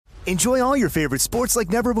Enjoy all your favorite sports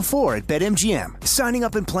like never before at BetMGM. Signing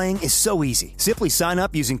up and playing is so easy. Simply sign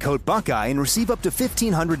up using code Buckeye and receive up to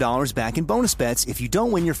 $1,500 back in bonus bets if you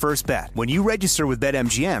don't win your first bet. When you register with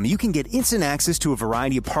BetMGM, you can get instant access to a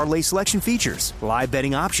variety of parlay selection features, live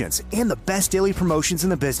betting options, and the best daily promotions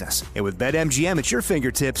in the business. And with BetMGM at your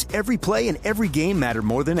fingertips, every play and every game matter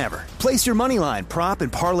more than ever. Place your moneyline, prop,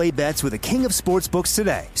 and parlay bets with the king of sportsbooks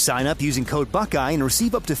today. Sign up using code Buckeye and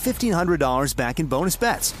receive up to $1,500 back in bonus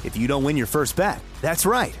bets if you don't win your first bet. That's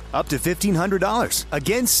right, up to $1,500.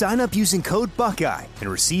 Again, sign up using code Buckeye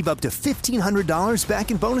and receive up to $1,500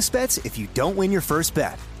 back in bonus bets if you don't win your first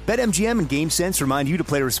bet. BetMGM and GameSense remind you to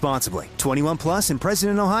play responsibly. 21 plus and present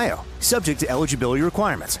in Ohio. Subject to eligibility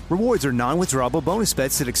requirements. Rewards are non-withdrawable bonus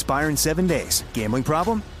bets that expire in 7 days. Gambling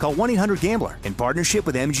problem? Call 1-800-GAMBLER in partnership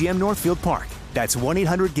with MGM Northfield Park. That's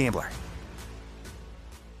 1-800-GAMBLER.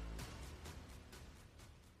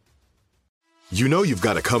 You know you've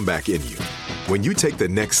got a comeback in you. When you take the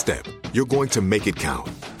next step, you're going to make it count.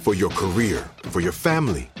 For your career, for your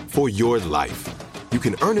family, for your life. You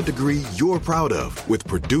can earn a degree you're proud of with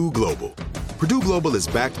Purdue Global. Purdue Global is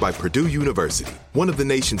backed by Purdue University, one of the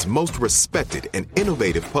nation's most respected and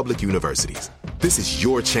innovative public universities. This is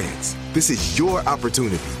your chance. This is your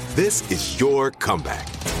opportunity. This is your comeback.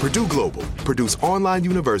 Purdue Global, Purdue's online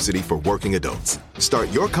university for working adults. Start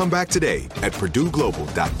your comeback today at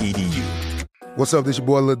purdueglobal.edu. What's up, this your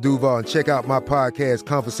boy Lil Duval, and check out my podcast,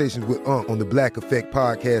 Conversations with Unc, on the Black Effect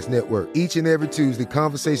Podcast Network. Each and every Tuesday,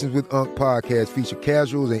 Conversations with Unc podcast feature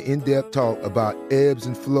casual and in-depth talk about ebbs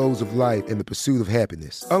and flows of life and the pursuit of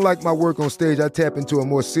happiness. Unlike my work on stage, I tap into a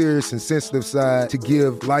more serious and sensitive side to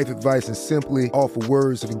give life advice and simply offer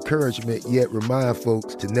words of encouragement, yet remind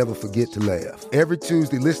folks to never forget to laugh. Every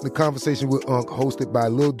Tuesday, listen to Conversations with Unc, hosted by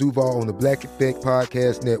Lil Duval on the Black Effect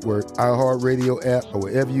Podcast Network, iHeartRadio app, or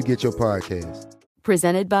wherever you get your podcasts.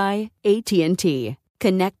 Presented by AT&T.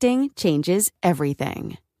 Connecting changes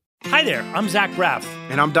everything. Hi there, I'm Zach Braff.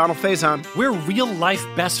 And I'm Donald Faison. We're real-life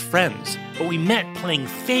best friends, but we met playing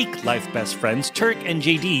fake-life best friends, Turk and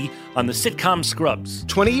JD, on the sitcom Scrubs.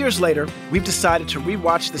 20 years later, we've decided to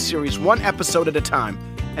rewatch the series one episode at a time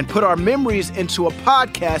and put our memories into a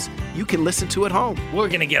podcast you can listen to at home. We're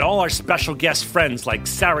going to get all our special guest friends like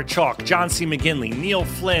Sarah Chalk, John C. McGinley, Neil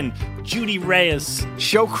Flynn, Judy Reyes.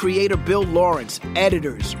 Show creator Bill Lawrence,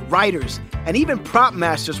 editors, writers, and even prop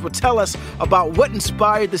masters will tell us about what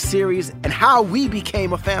inspired the series and how we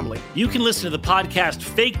became a family. You can listen to the podcast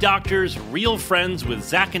Fake Doctors, Real Friends with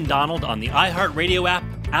Zach and Donald on the iHeartRadio app,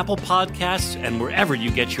 Apple Podcasts, and wherever you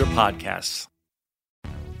get your podcasts.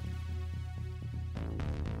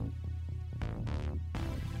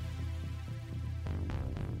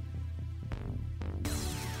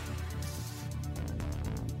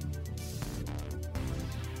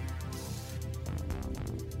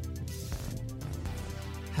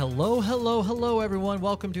 Hello, everyone.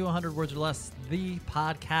 Welcome to 100 Words or Less, the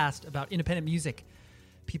podcast about independent music.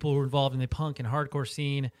 People who are involved in the punk and hardcore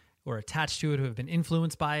scene, who are attached to it, who have been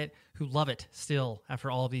influenced by it, who love it still after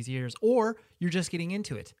all of these years, or you're just getting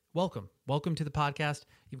into it. Welcome to the podcast.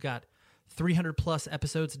 You've got 300 plus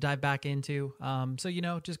episodes to dive back into.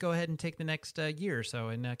 So, just go ahead and take the next year or so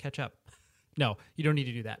and catch up. No, you don't need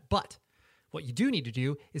to do that. But what you do need to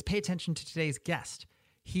do is pay attention to today's guest.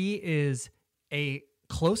 He is a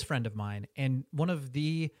close friend of mine and one of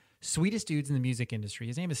the sweetest dudes in the music industry.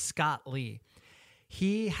 His name is Scott Lee.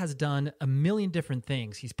 He has done a million different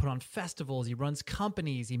things. He's put on festivals, he runs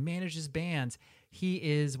companies, he manages bands. He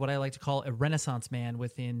is what I like to call a renaissance man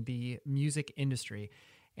within the music industry.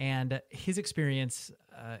 And his experience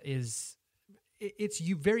it's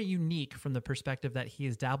very unique from the perspective that he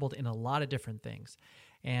has dabbled in a lot of different things.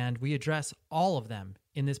 And we address all of them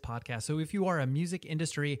in this podcast. So if you are a music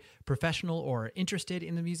industry professional or interested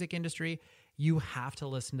in the music industry, you have to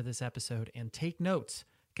listen to this episode and take notes,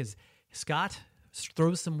 because Scott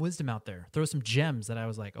throws some wisdom out there, throws some gems that I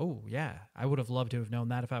was like, oh yeah, I would have loved to have known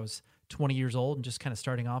that if I was 20 years old and just kind of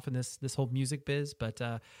starting off in this whole music biz. But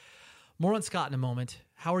more on Scott in a moment.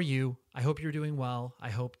 How are you? I hope you're doing well.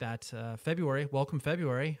 I hope that welcome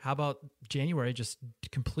February. How about January? Just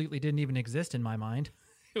completely didn't even exist in my mind.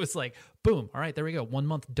 It was like, boom, all right, there we go. 1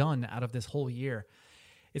 month done out of this whole year.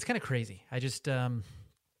 It's kind of crazy. I just,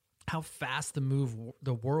 how fast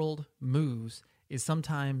the world moves is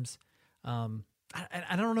sometimes,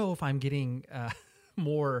 I don't know if I'm getting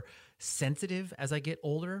more sensitive as I get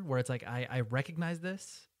older, where it's like, I recognize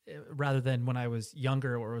this rather than when I was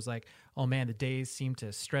younger, where it was like, oh man, the days seem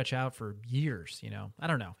to stretch out for years, I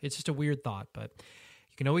don't know. It's just a weird thought, but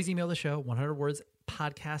you can always email the show, 100words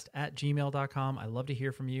podcast@gmail.com. I love to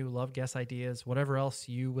hear from you, love guest ideas, whatever else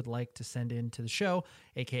you would like to send in to the show,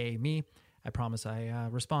 aka me. I promise I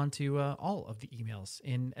respond to all of the emails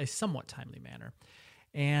in a somewhat timely manner.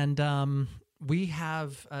 And we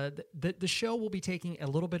have the show will be taking a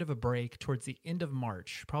little bit of a break towards the end of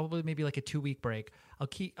March, probably maybe like a 2-week break. I'll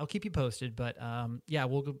keep you posted, but yeah,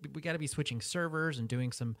 we got to be switching servers and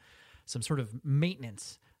doing some sort of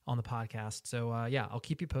maintenance on the podcast. So yeah, I'll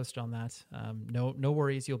keep you posted on that. No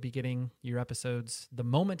worries, you'll be getting your episodes the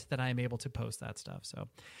moment that I am able to post that stuff. So.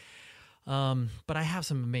 But I have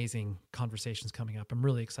some amazing conversations coming up. I'm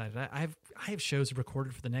really excited. I have shows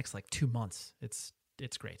recorded for the next like 2 months. It's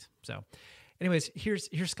great. So anyways, here's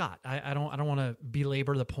Scott. I don't want to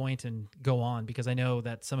belabor the point and go on, because I know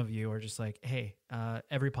that some of you are just like, hey,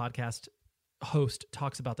 every podcast host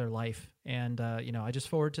talks about their life, and I just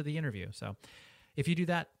forward to the interview. So if you do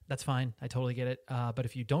that, that's fine. I totally get it. But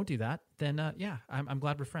if you don't do that, then yeah, I'm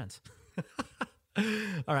glad we're friends.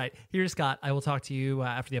 All right, here's Scott. I will talk to you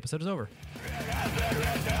after the episode is over.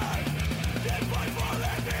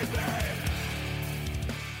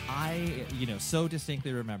 I, so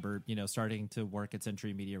distinctly remember, starting to work at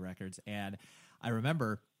Century Media Records. And I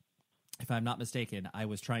remember, if I'm not mistaken, I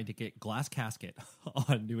was trying to get Glass Casket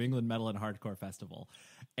on New England Metal and Hardcore Festival.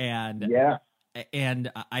 And yeah. And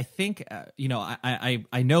I think,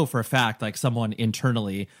 I know for a fact, like someone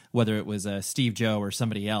internally, whether it was Steve Joe or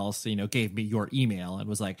somebody else, gave me your email and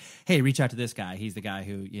was like, hey, reach out to this guy. He's the guy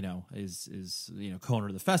who, is co-owner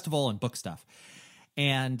of the festival and book stuff.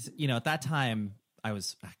 And, at that time I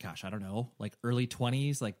was, I don't know, like early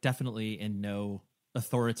 20s, like definitely in no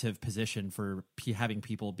authoritative position for having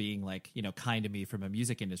people being like, kind to me from a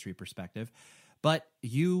music industry perspective. But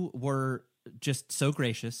you were just so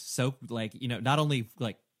gracious, so like, not only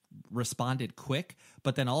like responded quick,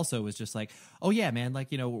 but then also was just like, oh yeah, man, like,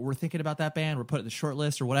 we're thinking about that band, we're putting the short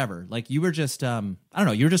list or whatever. Like you were just, I don't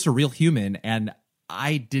know, you're just a real human. And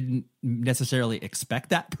I didn't necessarily expect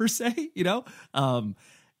that per se,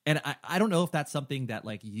 and I don't know if that's something that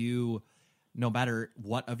like you, no matter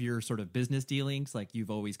what of your sort of business dealings, like you've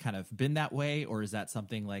always kind of been that way, or is that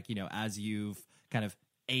something like, as you've kind of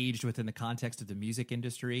aged within the context of the music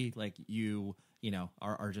industry, like you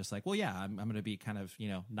are just like, well, yeah, I'm going to be kind of,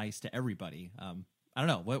 nice to everybody. I don't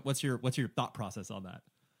know. What's your thought process on that?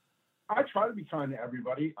 I try to be kind to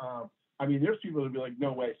everybody. I mean, there's people that be like,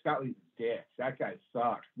 no way, Scott Lee's a dick. That guy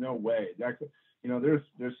sucks. No way.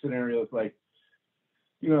 There's scenarios like,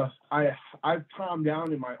 I've calmed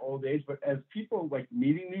down in my old age, but as people like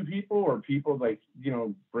meeting new people or people like,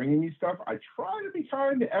 bringing me stuff, I try to be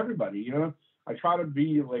kind to everybody, I try to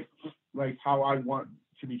be like how I want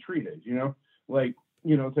to be treated, it's like,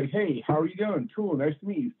 hey, how are you doing? Cool. Nice to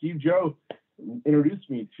meet you. Steve Joe introduced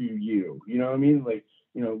me to you. You know what I mean? Like,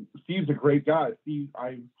 Steve's a great guy. Steve,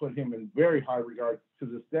 I put him in very high regard to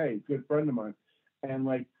this day. Good friend of mine. And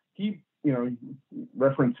like, he,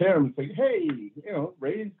 reference him. It's like, hey,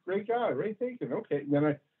 Ray's a great guy. Ray Taken. Okay. And then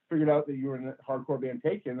I figured out that you were in the hardcore band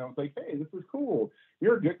Taken. And I was like, hey, this is cool.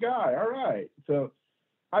 You're a good guy. All right. So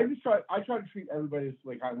I try to treat everybody as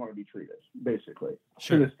like I want to be treated, basically.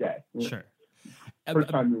 Sure. To this day. Sure. First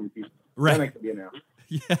time meeting people. Right. Then I can be announced.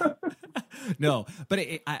 Yeah. No, but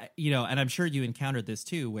and I'm sure you encountered this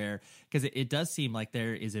too, where, because it does seem like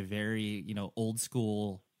there is a very, old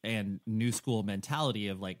school and new school mentality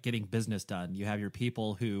of like getting business done. You have your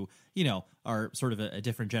people who, are sort of a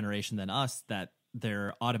different generation than us, that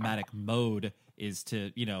their automatic mode is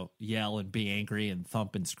to, yell and be angry and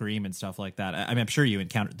thump and scream and stuff like that. I mean, I'm sure you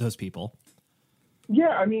encountered those people. Yeah.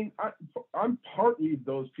 I mean, I'm partly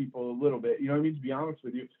those people a little bit, to be honest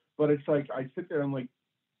with you, but it's like, I sit there and like,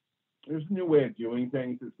 there's a new way of doing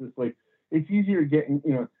things. It's just like, it's easier getting,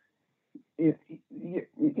 it's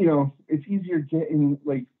easier getting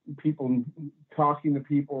like people, talking to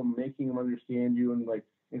people, making them understand you, and like,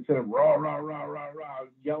 instead of rah, rah, rah, rah, rah,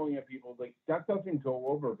 yelling at people, like that doesn't go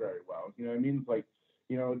over very well. You know what I mean? It's like,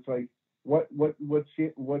 it's like,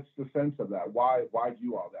 what's the sense of that? Why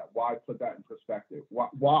do all that? Why put that in perspective?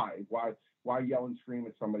 Why yell and scream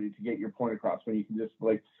at somebody to get your point across when you can just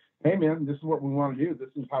like, hey man, this is what we want to do. This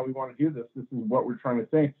is how we want to do this. This is what we're trying to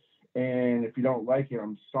say. And if you don't like it,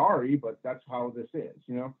 I'm sorry, but that's how this is,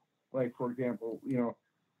 like, for example,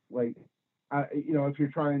 like, if you're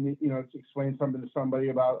trying to, to explain something to somebody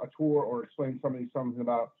about a tour, or explain something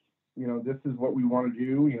about, this is what we want to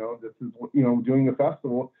do, this is what, doing the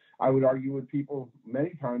festival, I would argue with people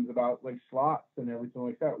many times about like slots and everything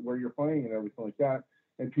like that, where you're playing and everything like that.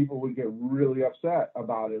 And people would get really upset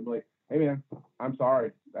about it. Like, hey man, I'm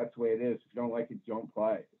sorry. That's the way it is. If you don't like it, don't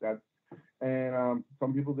play. And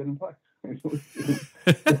some people didn't play.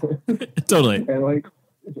 Totally. And like,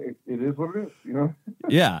 it is what it is, you know?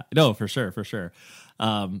 Yeah, no, for sure.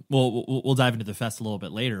 We'll dive into the fest a little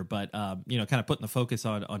bit later, but kind of putting the focus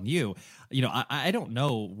on you. I don't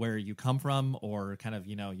know where you come from or kind of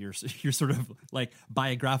your sort of like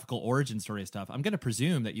biographical origin story stuff. I'm going to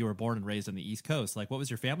presume that you were born and raised on the East Coast. Like, what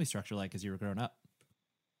was your family structure like as you were growing up?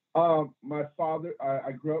 My father,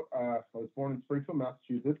 I was born in Springfield,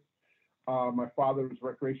 Massachusetts. My father was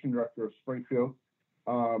recreation director of Springfield,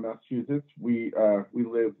 Massachusetts. We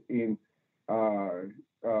lived in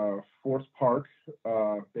Forest Park,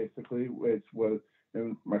 basically, which was,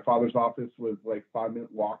 and my father's office was like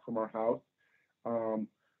 5-minute walk from our house.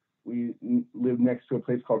 We lived next to a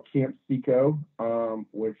place called Camp Seco,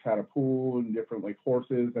 which had a pool and different like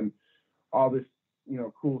horses and all this,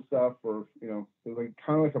 cool stuff. Or it was like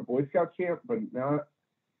kind of like a Boy Scout camp, but not.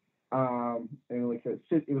 And like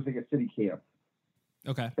it was like a city camp.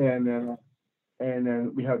 Okay. And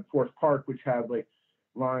then we had Forest Park, which had like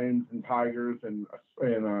lions and tigers and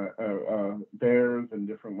bears and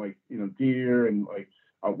different like deer, and like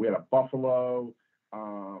we had a buffalo,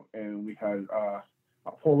 and we had a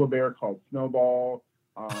polar bear called Snowball.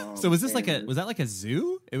 So was that like a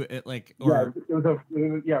zoo? It was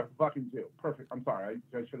a fucking zoo. Perfect. I'm sorry,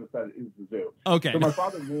 I should have said it was a zoo. Okay. So my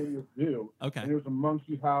father named the zoo. Okay. And there was a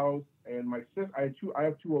monkey house, and I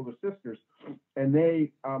have two older sisters, and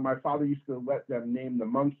my father used to let them name the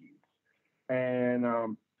monkeys. And I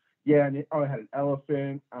had an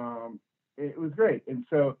elephant. It was great. And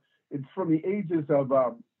so it's from the ages of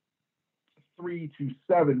 3 to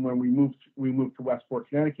 7 when we moved to Westport,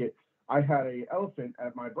 Connecticut. I had an elephant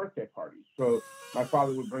at my birthday party. So my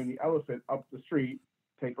father would bring the elephant up the street,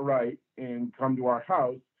 take a right, and come to our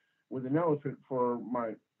house with an elephant for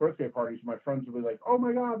my birthday parties. My friends would be like, "Oh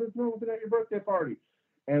my God, there's an elephant at your birthday party."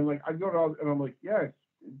 And like I go to all, and I'm like, "Yeah, it's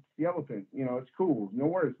the elephant. It's cool. No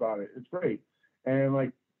worries about it. It's great." And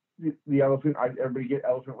like the elephant, everybody get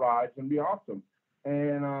elephant rides and be awesome.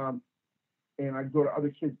 And I'd go to other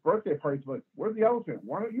kids' birthday parties, like, "Where's the elephant?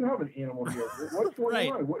 Why don't you have an animal here? What's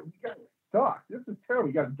going on? We got stuck. This is terrible.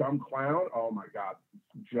 You got a dumb clown. Oh my God,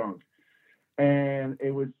 junk." And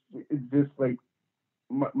it's just like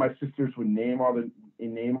my sisters would name all the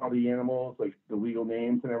animals, like the legal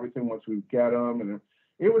names and everything once we get them, and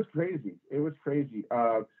it was crazy.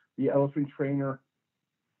 The elephant trainer,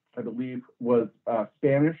 I believe, was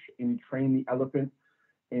Spanish, and he trained the elephant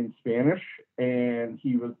in Spanish, and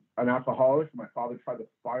he was an alcoholic. My father tried to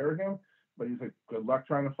fire him, but he's like, "Good luck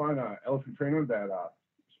trying to find an elephant trainer that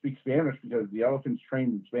speaks Spanish, because the elephant's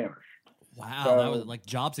trained in Spanish." Wow, so, that was like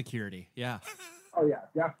job security. Yeah. Oh yeah,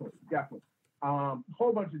 definitely. A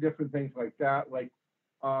whole bunch of different things like that. Like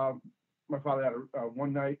my father had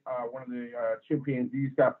one night, one of the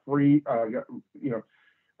chimpanzees got free,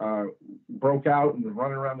 broke out and was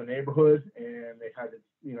running around the neighborhood, and they had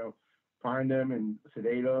to, find him and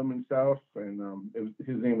sedate him and stuff. And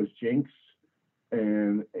his name was Jinx,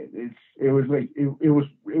 and it was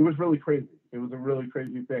really crazy. It was a really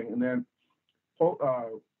crazy thing. And then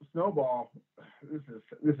Snowball, this is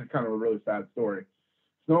kind of a really sad story.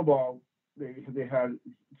 Snowball, she had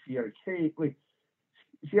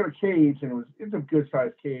a cage, and it's a good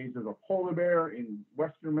sized cage. There's a polar bear in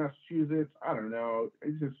Western Massachusetts. I don't know.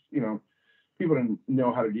 It's just, people didn't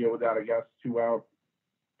know how to deal with that, I guess, too well.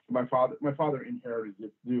 My father inherited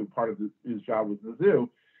this zoo. Part of his job was the zoo.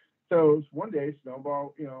 So one day,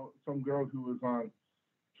 Snowball, some girl who was on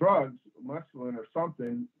drugs, mescaline or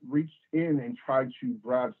something, reached in and tried to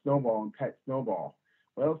grab Snowball and pet Snowball.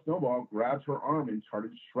 Well, Snowball grabbed her arm and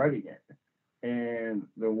started shredding it. And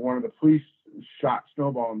one of the police shot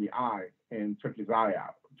Snowball in the eye and took her eye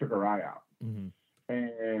out. Mm-hmm.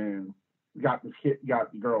 And got the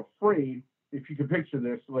girl free. If you could picture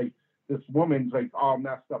this, like, this woman's like all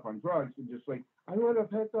messed up on drugs and just like, "I want to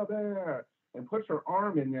pet the bear," and puts her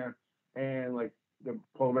arm in there, and like the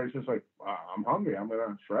polar bear's just like, "I'm hungry. I'm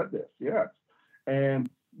gonna shred this." Yes, and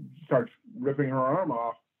starts ripping her arm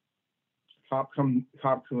off. Cop come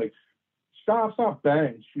like, stop,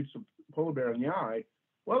 bang, shoots the polar bear in the eye.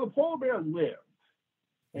 Well, the polar bear lived.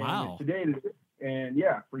 And wow. Sedated it, and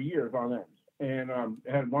for years on end, and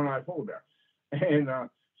it had one-eyed polar bear, and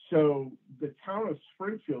so the town of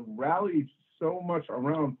Springfield rallied so much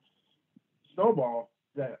around Snowball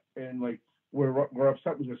that, and like, we're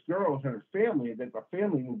upset with this girl and her family, that the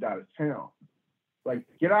family moved out of town. Like,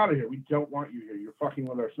 get out of here. We don't want you here. You're fucking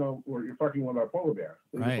with you're fucking with our polar bear.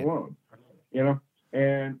 Leave us alone.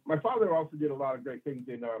 And my father also did a lot of great things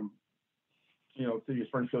in, city of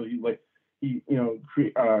Springfield. He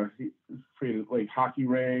created like hockey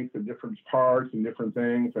rinks and different parks and different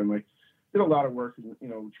things, and like, did a lot of work in, you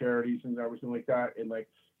know, charities and everything like that. And like,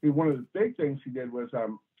 one of the big things he did was,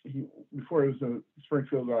 before it was a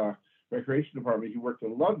Springfield Recreation Department, he worked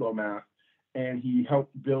in Ludlow, Mass, and he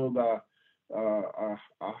helped build a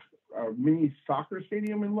mini soccer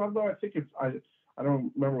stadium in Ludlow. I think I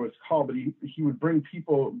don't remember what it's called, but he would bring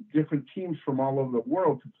people, different teams from all over the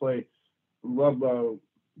world to play Ludlow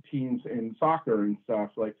teams in soccer and stuff.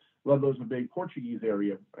 Like, Ludlow's a big Portuguese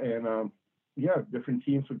area, and different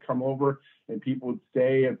teams would come over and people would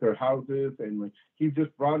stay at their houses, and like, he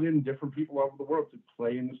just brought in different people all over the world to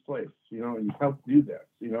play in this place, you know, and he helped do that.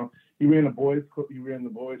 You know, he ran the boys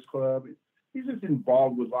club. He's just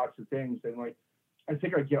involved with lots of things, and like, I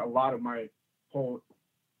think I get a lot of my whole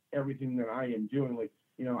everything that I am doing. Like,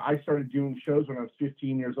 you know, I started doing shows when I was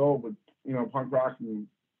 15 years old with, you know, punk rock and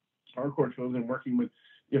hardcore shows, and working with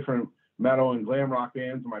different metal and glam rock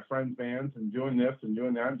bands and my friends' bands, and doing this and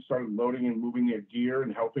doing that, and started loading and moving their gear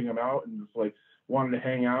and helping them out, and just like wanted to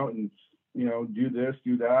hang out and, you know, do this,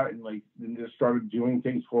 do that, and like, then just started doing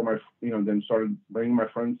things for my, you know, then started bringing my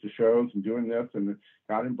friends to shows and doing this, and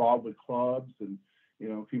got involved with clubs, and, you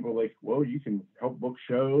know, people were like, well, you can help book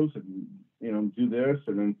shows and, you know, do this.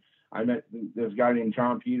 And then I met this guy named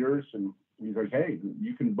John Peters, and he's like, hey,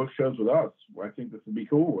 you can book shows with us. I think this would be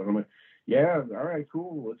cool. And I'm like, yeah, all right,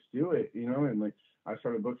 cool, let's do it, you know. And like, I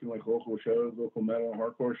started booking like local shows, local metal and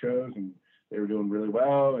hardcore shows, and they were doing really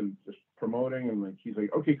well and just promoting. And like, he's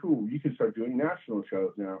like, okay, cool, you can start doing national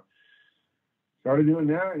shows now. Started doing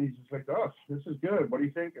that, and he's just like, oh, this is good, what do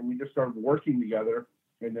you think? And we just started working together.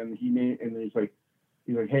 And then he's like,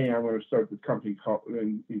 hey, I'm going to start this company called,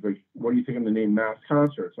 and he's like, what do you think of the name Mass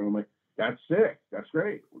Concerts? And I'm like, that's sick, that's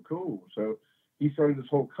great, we're cool. So he started this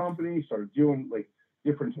whole company, started doing like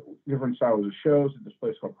different styles of shows at this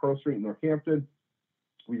place called Pearl Street in Northampton.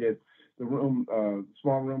 We did the room,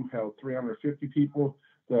 small room held 350 people.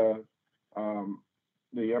 The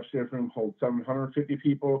upstairs room holds 750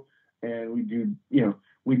 people. And we do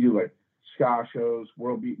like ska shows,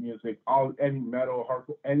 world beat music, any metal,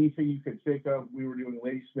 hardcore, anything you could think of. We were doing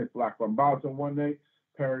Ladysmith, Black Bombazza one night,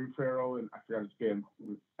 Perry Farrell, and I forgot his band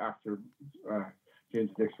after James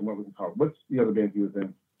Dixon. What was it called? What's the other band he was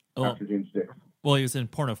in after James Dixon? Well, he was in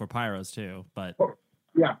Porno for Pyros too, but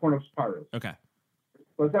yeah, Porno for Pyros. Okay.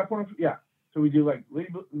 Was that Porno? Yeah. So we do like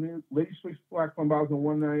Ladysmith, Black Bombazza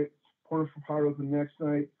one night, Porno for Pyros the next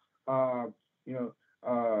night.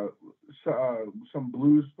 Some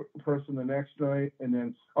blues person the next night, and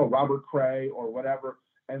then Robert Cray or whatever,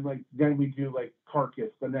 and like then we do like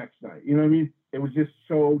Carcass the next night. You know what I mean? It was just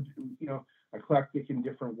so, you know, eclectic in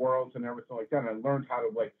different worlds and everything like that. And I learned how to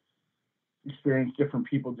like experience different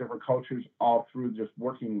people, different cultures, all through just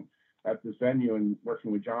working at this venue and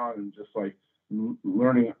working with John, and just like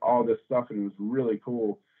learning all this stuff. And it was really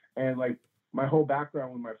cool. And like my whole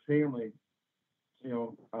background with my family, you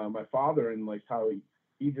know, my father, and like how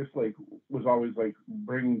he just like was always like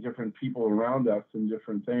bringing different people around us and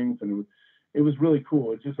different things, and it was really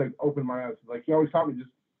cool. It just like opened my eyes. Like he always taught me, just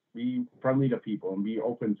be friendly to people and be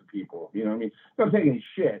open to people. You know what I mean? Not taking any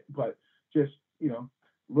shit, but just, you know,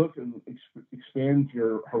 look and expand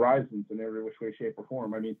your horizons in every which way, shape, or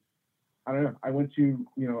form. I mean, I don't know. I went to,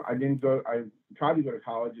 you know, I tried to go to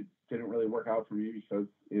college. It didn't really work out for me because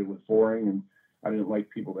it was boring and I didn't like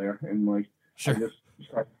people there, and like. Sure. It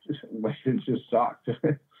just sucked.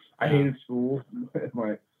 I hated school.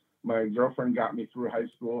 My girlfriend got me through high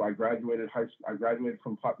school. I graduated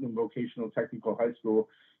from Putnam Vocational Technical High School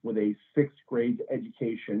with a 6th grade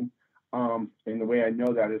education. And the way I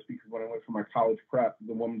know that is because when I went for my college prep,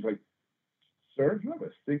 the woman's like, "Sir, you have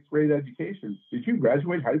a 6th grade education. Did you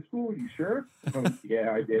graduate high school? Are you sure?" I'm like,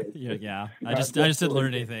 yeah, I did. Yeah. I just didn't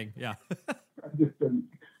learn anything. Yeah. I just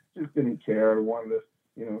didn't care. I wanted to,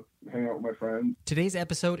 you know, hang out with my friends. Today's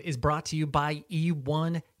episode is brought to you by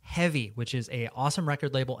E1 Heavy, which is an awesome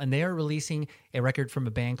record label, and they are releasing a record from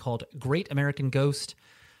a band called Great American Ghost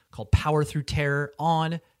called Power Through Terror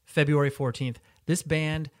on February 14th. This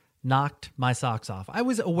band knocked my socks off. I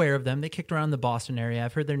was aware of them. They kicked around the Boston area.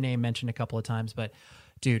 I've heard their name mentioned a couple of times, but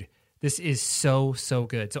dude, this is so, so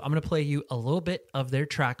good. So I'm going to play you a little bit of their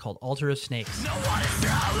track called Altar of Snakes. No one is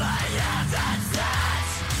truly innocent.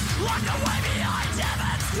 Walk away behind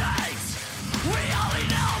demonstrates. We only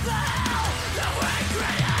know the hell that we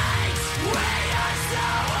create. We are so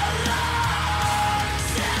alone,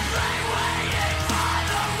 simply waiting for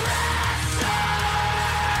the rapture.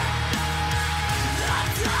 The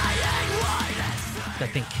dying light.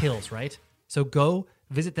 That thing kills, right? So go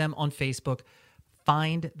visit them on Facebook,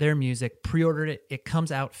 find their music, pre-order it. It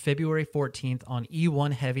comes out February 14th on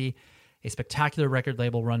E1 Heavy, a spectacular record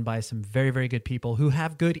label run by some very, very good people who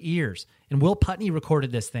have good ears. And Will Putney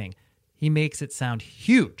recorded this thing. he makes it sound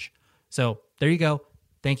huge. So there you go.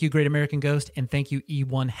 Thank you, Great American Ghost, and thank you,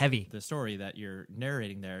 E1 Heavy. The story that you're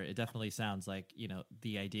narrating there, it definitely sounds like,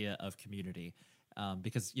 the idea of community.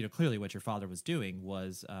 Because, clearly what your father was doing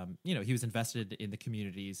was, he was invested in the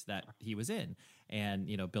communities that he was in and,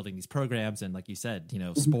 building these programs and, like you said,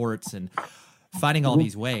 sports and finding all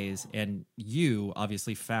these ways. And you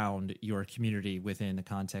obviously found your community within the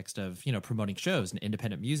context of, promoting shows and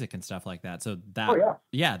independent music and stuff like that. So that,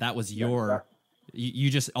 that was your... You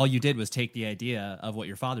just, all you did was take the idea of what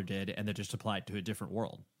your father did and then just apply it to a different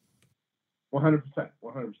world. 100%.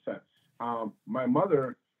 My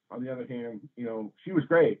mother, on the other hand, she was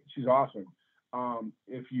great. She's awesome.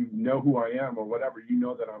 If you know who I am or whatever, you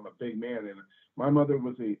know that I'm a big man. And my mother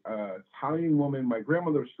was a Italian woman. My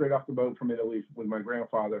grandmother was straight off the boat from Italy with my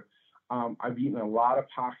grandfather. I've eaten a lot of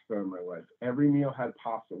pasta in my life. Every meal had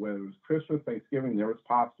pasta, whether it was Christmas, Thanksgiving, there was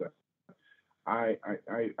pasta. I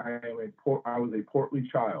was a portly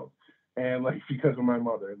child, and because of my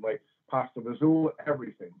mother, and pasta vazul,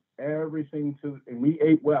 everything, and we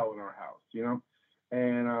ate well in our house,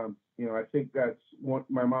 and I think that's what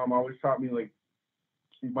my mom always taught me.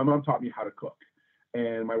 My mom taught me how to cook,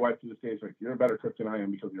 and my wife to this day is like, you're a better cook than I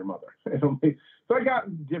am because of your mother. And so I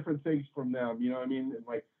got different things from them, and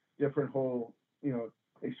different whole,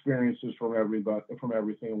 experiences from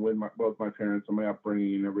everything with both my parents and my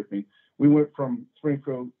upbringing and everything. We went from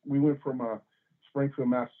Springfield,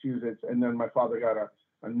 Massachusetts, and then my father got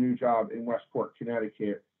a new job in Westport,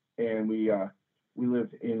 Connecticut, and we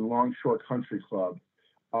lived in Longshore Country Club,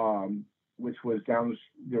 which was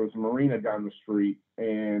there was a marina down the street,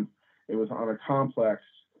 and it was on a complex,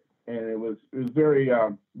 and it was very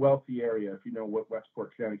wealthy area, if you know what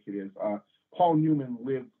Westport, Connecticut is. Paul Newman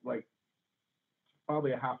lived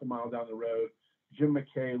probably a half a mile down the road. Jim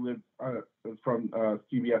McKay lived from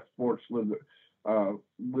CBS Sports, lived 4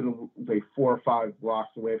 or 5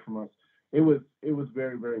 blocks away from us. It was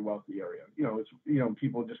very, very wealthy area. It's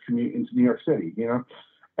people just commute into New York City,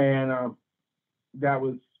 and that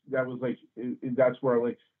was that's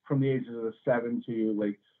where from the ages of 7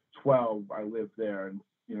 to 12 I lived there, and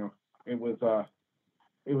it was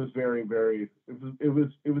very, very it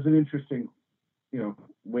was an interesting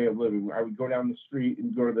way of living. I would go down the street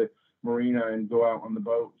and go to the marina and go out on the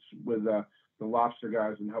boats with the lobster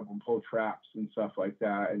guys and help them pull traps and stuff like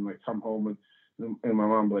that, and come home and my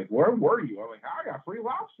mom would be like, where were you? I'm like, I got free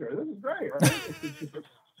lobster. This is great, right?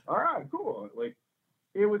 All right, cool.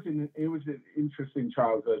 It was an interesting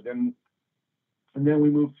childhood, and then we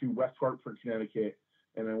moved to West Hartford, Connecticut,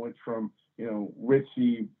 and I went from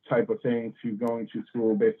ritzy type of thing to going to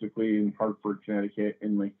school basically in Hartford, Connecticut,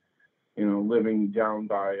 and living down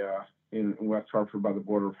by in West Hartford by the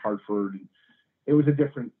border of Hartford. And it was a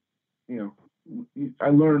different, I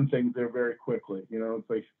learned things there very quickly. It's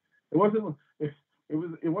it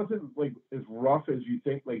wasn't as rough as you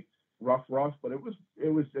think, rough, but it was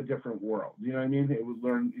a different world. You know what I mean?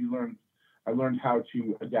 I learned how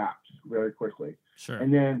to adapt very quickly. Sure.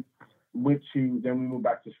 And then we moved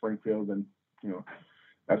back to Springfield, and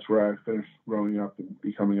that's where I finished growing up and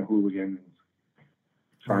becoming a hooligan and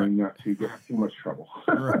trying not to get too much trouble.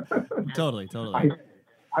 Right. Totally.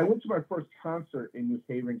 I went to my first concert in New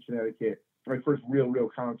Haven, Connecticut, my first real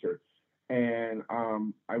concert, and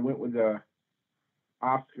I went with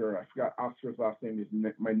Oscar. I forgot Oscar's last name. Is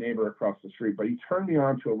my neighbor across the street, but he turned me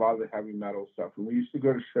on to a lot of the heavy metal stuff. And we used to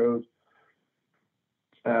go to shows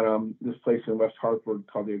at this place in West Hartford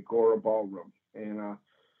called the Agora Ballroom, and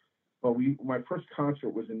my first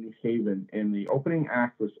concert was in New Haven, and the opening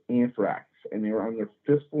act was Anthrax, and they were on their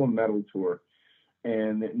Fistful of Metal tour,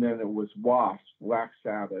 and then it was Wasp, Black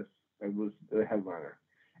Sabbath. It was the headliner,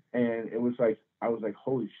 and it was I was like,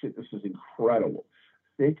 holy shit, this is incredible.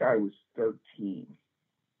 I think I was 13,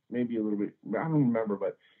 maybe a little bit. I don't remember,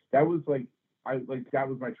 but that was that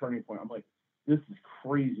was my turning point. I'm like, this is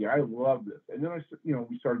crazy. I love this. And then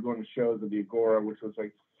we started going to shows at the Agora, which was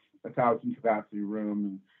 1,000 capacity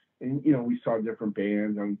room, and we saw different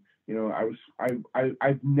bands. And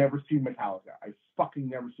I've never seen Metallica. I fucking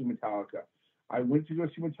never seen Metallica. I went to go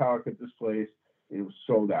see Metallica at this place, and it was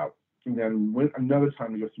sold out. And then went another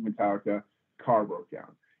time to go see Metallica, car broke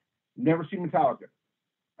down. Never seen Metallica.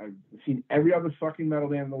 I've seen every other fucking metal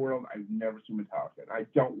band in the world. I've never seen Metallica. And I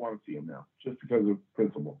don't want to see them now, just because of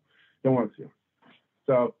principle. Don't want to see them.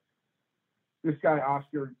 So this guy,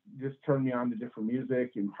 Oscar, just turned me on to different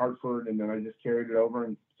music in Hartford, and then I just carried it over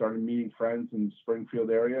and started meeting friends in the Springfield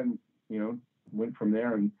area, and, went from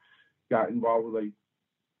there and got involved with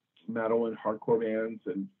metal and hardcore bands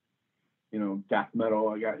and, death metal.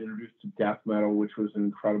 I got introduced to death metal, which was an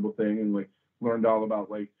incredible thing, and learned all about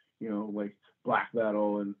like black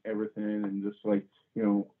metal and everything, and just like,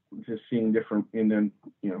 just seeing different, and then,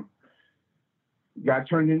 got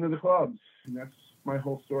turned into the clubs, and that's my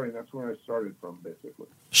whole story. And that's where I started from, basically.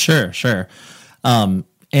 Sure.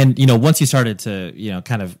 And, once you started to,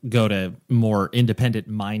 kind of go to more independent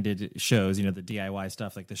minded shows, the DIY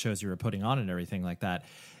stuff, like the shows you were putting on and everything like that,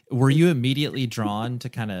 were you immediately drawn to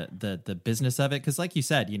kind of the business of it? Because like you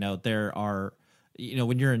said, there are,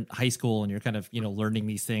 when you're in high school and you're kind of, learning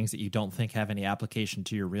these things that you don't think have any application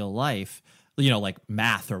to your real life, like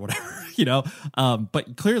math or whatever,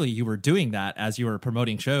 but clearly you were doing that as you were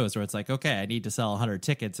promoting shows where it's like, okay, I need to sell 100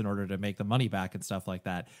 tickets in order to make the money back and stuff like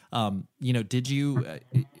that. Did you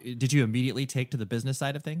immediately take to the business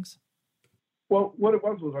side of things? Well, what it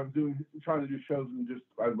was I was trying to do shows, and just,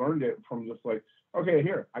 I learned it from just like, okay,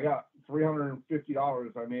 here, I got $350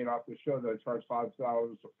 I made off the show that I charged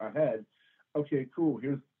 $5 a head. Okay, cool.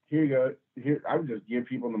 Here you go. Here, I would just give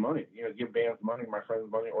people the money, give bands money, my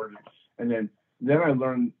friends money, and then I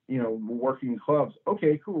learned, working in clubs.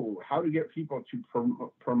 Okay, cool. How to get people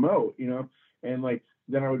to promote, and like,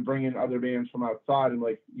 then I would bring in other bands from outside and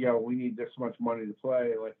like, yeah, we need this much money to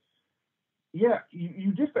play. Like, yeah,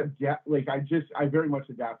 you just adapt. Like, I very much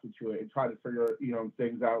adapted to it and tried to figure,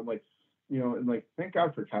 things out. Like, and like, thank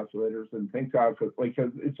God for calculators, and thank God for, like,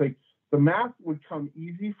 cause it's like the math would come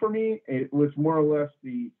easy for me. It was more or less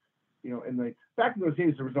the, and like back in those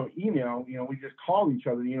days, there was no email, we just called each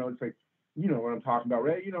other, it's like, what I'm talking about,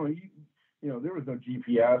 right? There was no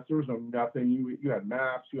GPS, there was no nothing. You had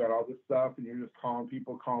maps, you had all this stuff, and you're just calling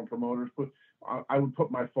people, calling promoters. But I would put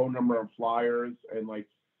my phone number on flyers, and like,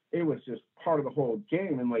 it was just part of the whole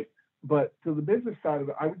game. And like, but to the business side of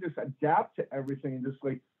it, I would just adapt to everything and just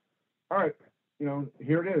like, all right,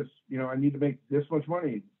 here it is. I need to make this much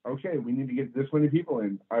money. Okay, we need to get this many people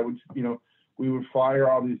in. I would, we would flyer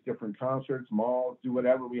all these different concerts, malls, do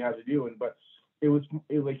whatever we had to do. But it was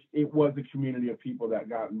a community of people that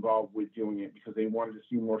got involved with doing it because they wanted to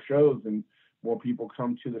see more shows and more people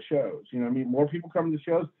come to the shows. More people come to the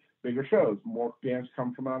shows, bigger shows, more bands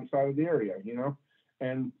come from outside of the area,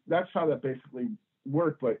 and that's how that basically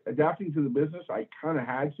worked. But adapting to the business, I kind of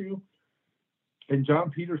had to. And John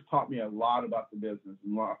Peters taught me a lot about the business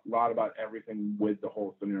and a lot about everything with the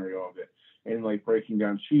whole scenario of it, and like breaking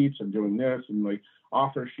down sheets and doing this and like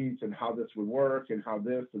offer sheets and how this would work and how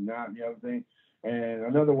this and that and the other thing. And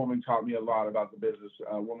another woman taught me a lot about the business,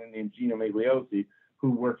 a woman named Gina Magliosi, who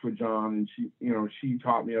worked with John, and she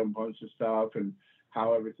taught me a bunch of stuff and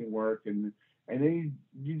how everything worked. And then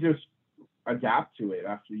you just adapt to it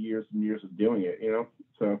after years and years of doing it,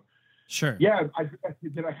 So sure. Yeah.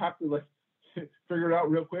 Did I have to like figure it out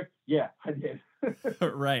real quick? Yeah, I did.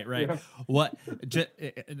 Right. Yeah. What?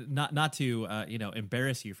 Not to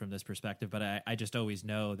embarrass you from this perspective, but I just always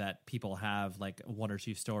know that people have like one or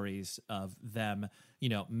two stories of them,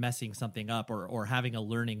 messing something up or having a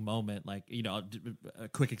learning moment. Like, a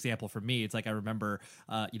quick example for me, it's like I remember,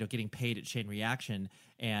 getting paid at Chain Reaction,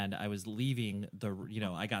 and I was leaving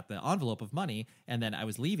I got the envelope of money, and then I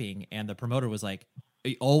was leaving, and the promoter was like,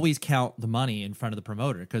 always count the money in front of the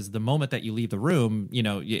promoter, because the moment that you leave the room,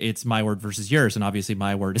 it's my word versus yours, and obviously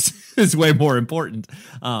my word is way more important.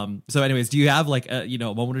 So anyways, do you have like a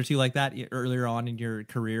moment or two like that earlier on in your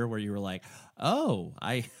career where you were like, oh,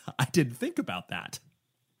 I didn't think about that?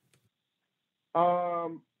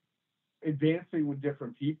 Advancing with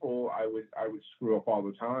different people, I would screw up all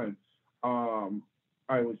the time.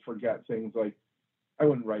 I would forget things, like I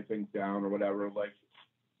wouldn't write things down or whatever, like,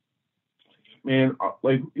 man,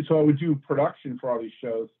 like, so I would do production for all these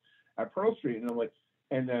shows at Pearl Street, and I'm like,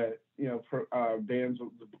 and bands,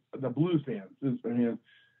 the blues bands.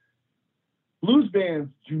 Blues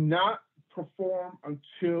bands do not perform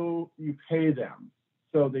until you pay them,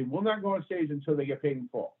 so they will not go on stage until they get paid in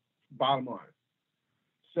full. Bottom line.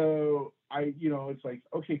 So it's like,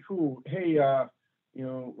 okay, cool. Hey,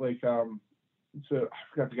 so I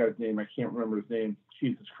forgot the guy's name. I can't remember his name.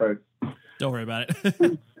 Jesus Christ. Don't worry about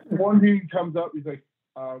it. One dude comes up, he's like,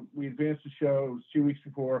 we advanced the show, it was 2 weeks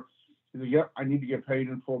before. He's like, yep, I need to get paid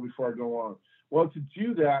in full before I go on. Well, to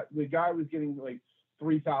do that, the guy was getting like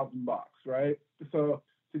 $3,000, right? So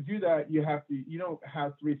to do that, you don't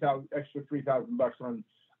have extra $3,000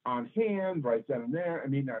 on hand right then and there. I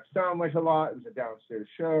mean, that sound like a lot. It was a downstairs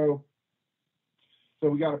show. So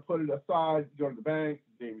we got to put it aside, go to the bank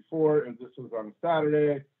the day before, and this was on a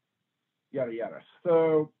Saturday, yada, yada.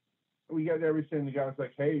 So we got everything. The guy's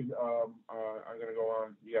like, hey, I'm going to go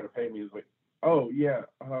on. You got to pay me. He's like, oh, yeah,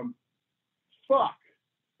 fuck.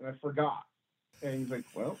 And I forgot. And he's like,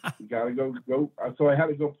 well, you got to go. So I had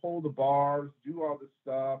to go pull the bars, do all this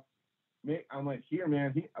stuff. I'm like, here,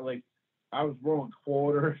 man. I was rolling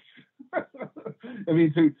quarters. I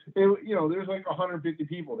mean, so there's like 150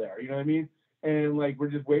 people there. You know what I mean? And like we're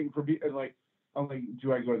just waiting for people. And like I'm like,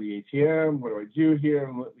 do I go to the ATM? What do I do here?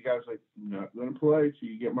 And the guy's like, I'm not going to play till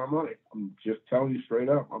you get my money. I'm just telling you straight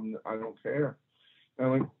up. I don't care. And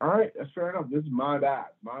I'm like, all right, that's fair enough. This is my bad,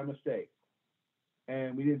 my mistake.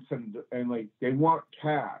 And we didn't send. And like they want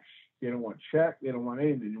cash. They don't want check. They don't want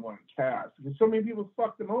anything. They want cash because so many people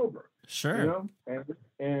fucked them over. Sure. You know,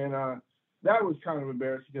 and that was kind of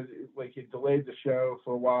embarrassing because it delayed the show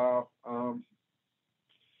for a while.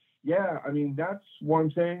 Yeah, I mean that's one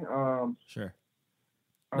thing. Sure.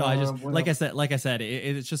 No, I just like I said,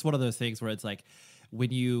 it's just one of those things where it's like when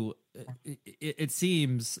you, it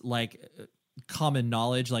seems like common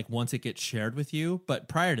knowledge, like once it gets shared with you, but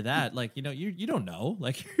prior to that, like you don't know,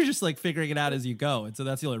 like you're just like figuring it out as you go, and so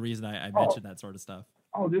that's the only reason I mentioned that sort of stuff.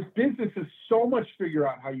 Oh, this business is so much figure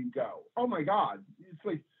out how you go. Oh my God, it's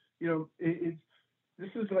like this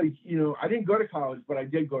is like I didn't go to college, but I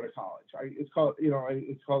did go to college. It's called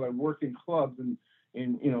I worked in clubs and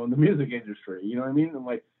in the music industry, you know what I mean, and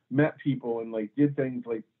like met people and like did things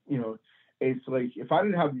like it's like if I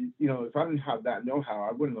didn't have that know-how,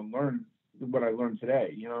 I wouldn't have learned what I learned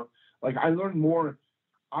today. Like I learned more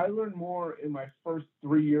in my first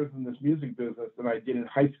 3 years in this music business than I did in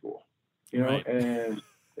high school. Right. And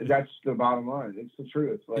that's the bottom line. It's the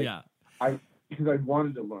truth. Like because I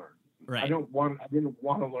wanted to learn. Right. I didn't want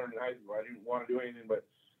to learn in high school. I didn't want to do anything but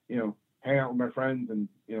hang out with my friends and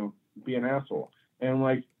be an asshole. And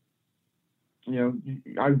like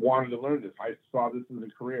I wanted to learn this. I saw this as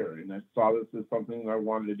a career, and I saw this as something that I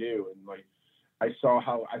wanted to do. And like I saw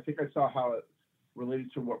how it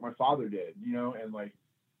related to what my father did. And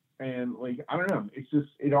I don't know. It's just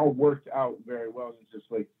it all worked out very well. It's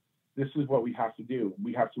just like this is what we have to do.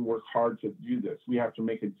 We have to work hard to do this. We have to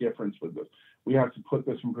make a difference with this. We have to put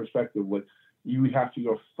this in perspective. Like you have to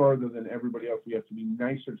go further than everybody else. We have to be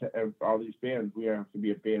nicer to all these bands. We have to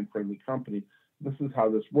be a band-friendly company. This is how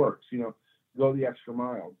this works. Go the extra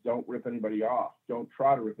mile. Don't rip anybody off. Don't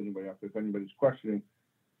try to rip anybody off if anybody's questioning.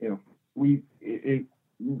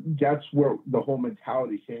 That's where the whole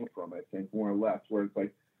mentality came from, I think, more or less, where it's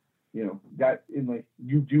like, that in like,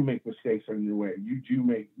 you do make mistakes on your way. You do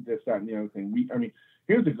make this, that, and the other thing.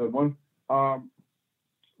 Here's a good one.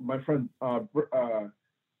 My friend,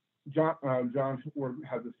 John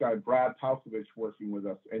had this guy, Brad Palkovich, working with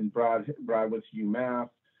us, and Brad went to UMass.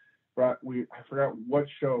 I forgot what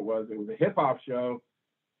show it was. It was a hip hop show.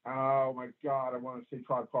 Oh my God, I want to say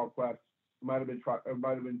Tribe Called Quest. It might have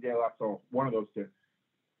been De La Soul. One of those two.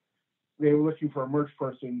 They were looking for a merch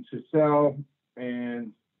person to sell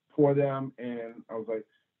and for them, and I was like,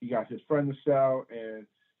 he got his friend to sell, and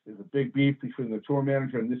there's a big beef between the tour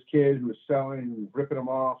manager and this kid who was selling, who was ripping him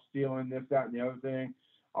off, stealing this, that, and the other thing,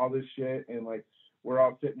 all this shit, and like we're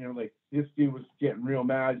all sitting there like this dude was getting real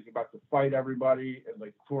mad. He's about to fight everybody, and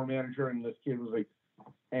like tour manager and this kid was like,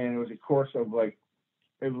 and it was a course of like,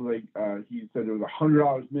 it was like he said there was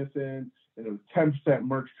 $100 missing, and it was 10%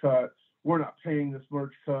 merch cut. We're not paying this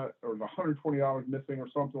merch cut, or the $120 missing, or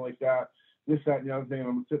something like that. This, that, and the other thing. And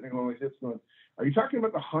I'm sitting there going like this, going, are you talking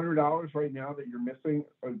about the $100 right now that you're missing,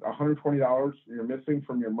 or $120 you're missing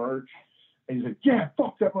from your merch? And he's like, yeah,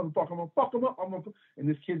 fuck that motherfucker. I'm gonna fuck him up. And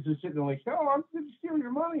this kid's just sitting there like, no, I'm just stealing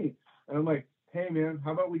your money. And I'm like, hey man,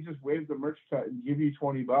 how about we just waive the merch cut and give you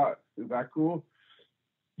 $20? Is that cool?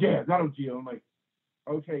 Yeah, not a deal. I'm like,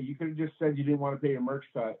 okay, you could have just said you didn't want to pay your merch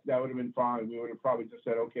cut. That would have been fine. We would have probably just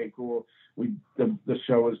said, okay, cool. The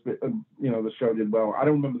show was, the show did well. I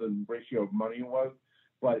don't remember the ratio of money it was,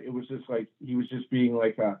 but it was just like, he was just being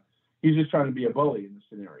like, he's just trying to be a bully in the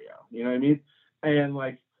scenario. You know what I mean? And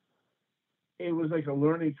like, it was like a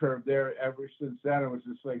learning curve there ever since then. It was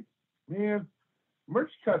just like, man,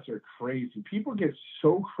 merch cuts are crazy. People get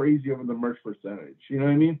so crazy over the merch percentage. You know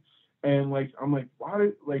what I mean? And like, I'm like, how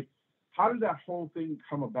did that whole thing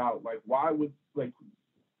come about? Like, why do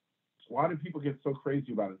people get so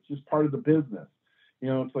crazy about it? It's just part of the business.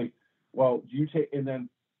 It's like, well, do you take, and then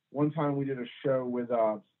one time we did a show with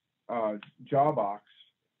Jawbox,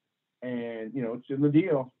 and, it's in the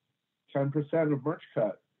deal, 10% of merch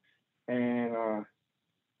cut. And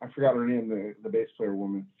I forgot her name, the bass player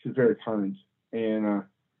woman. She's very kind. And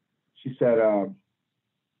she said, I'm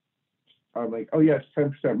like, oh yeah, it's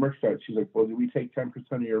 10% merch cut. She's like, well, do we take 10%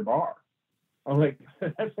 of your bar? I'm like,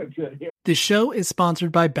 that's a good idea. The show is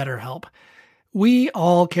sponsored by BetterHelp. We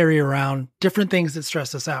all carry around different things that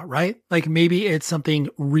stress us out, right? Like maybe it's something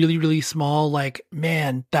really, really small, like,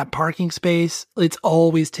 man, that parking space, it's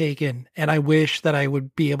always taken. And I wish that I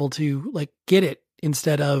would be able to like get it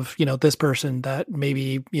instead of, this person that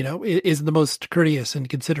maybe, isn't the most courteous and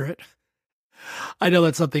considerate. I know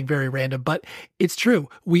that's something very random, but it's true.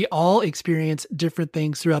 We all experience different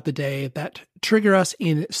things throughout the day that trigger us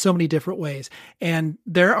in so many different ways. And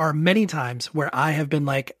there are many times where I have been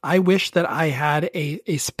like, I wish that I had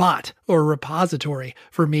a spot or a repository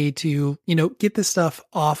for me to, get this stuff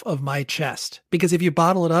off of my chest. Because if you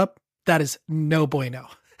bottle it up, that is no bueno.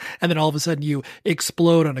 And then all of a sudden you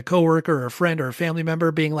explode on a coworker or a friend or a family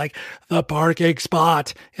member being like, the parking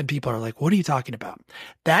spot. And people are like, what are you talking about?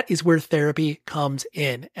 That is where therapy comes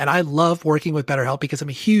in. And I love working with BetterHelp because I'm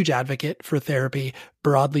a huge advocate for therapy,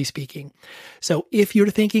 broadly speaking. So if you're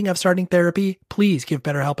thinking of starting therapy, please give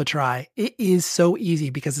BetterHelp a try. It is so easy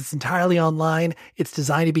because it's entirely online. It's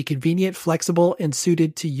designed to be convenient, flexible, and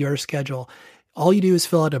suited to your schedule. All you do is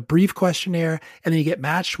fill out a brief questionnaire, and then you get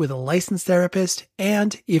matched with a licensed therapist.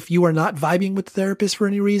 And if you are not vibing with the therapist for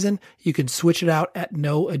any reason, you can switch it out at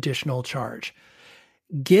no additional charge.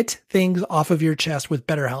 Get things off of your chest with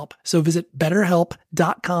BetterHelp. So visit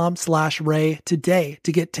betterhelp.com/Ray today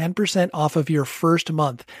to get 10% off of your first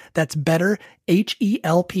month. That's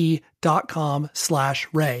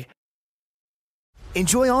betterhelp.com/Ray.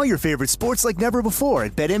 Enjoy all your favorite sports like never before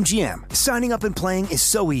at BetMGM. Signing up and playing is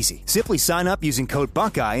so easy. Simply sign up using code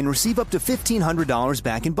Buckeye and receive up to $1,500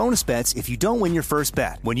 back in bonus bets if you don't win your first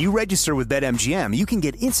bet. When you register with BetMGM, you can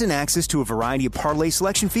get instant access to a variety of parlay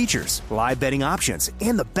selection features, live betting options,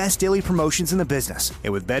 and the best daily promotions in the business.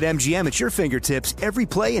 And with BetMGM at your fingertips, every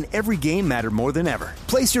play and every game matter more than ever.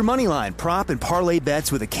 Place your moneyline, prop, and parlay bets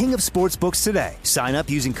with the king of sportsbooks today. Sign up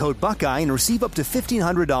using code Buckeye and receive up to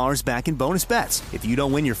 $1,500 back in bonus bets if you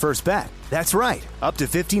don't win your first bet. That's right, up to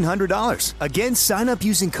 $1,500. Again, sign up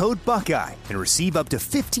using code Buckeye and receive up to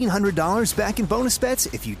 $1,500 back in bonus bets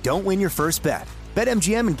if you don't win your first bet.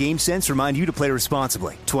 BetMGM and GameSense remind you to play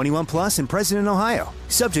responsibly. 21 plus and present in Ohio.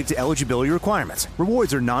 Subject to eligibility requirements.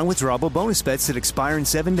 Rewards are non-withdrawable bonus bets that expire in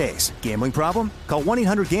 7 days. Gambling problem? Call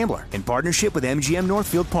 1-800-GAMBLER in partnership with MGM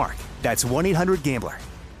Northfield Park. That's 1-800-GAMBLER.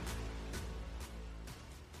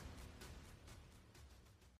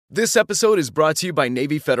 This episode is brought to you by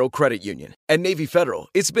Navy Federal Credit Union. At Navy Federal,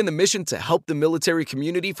 it's been the mission to help the military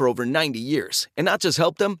community for over 90 years. And not just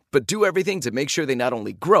help them, but do everything to make sure they not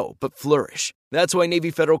only grow, but flourish. That's why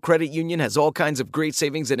Navy Federal Credit Union has all kinds of great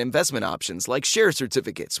savings and investment options like share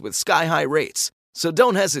certificates with sky-high rates. So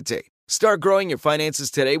don't hesitate. Start growing your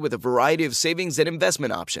finances today with a variety of savings and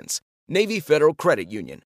investment options. Navy Federal Credit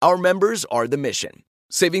Union. Our members are the mission.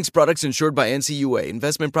 Savings products insured by NCUA.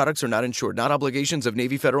 Investment products are not insured, not obligations of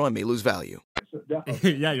Navy Federal and may lose value.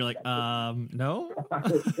 Yeah, you're like, no? I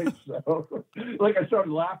don't think so. Like, I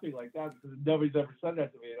started laughing like that because nobody's ever said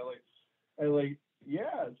that to me. And I'm like,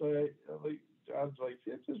 yeah. So I was like,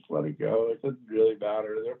 just let it go. It doesn't really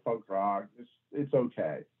matter. They're punk rock. It's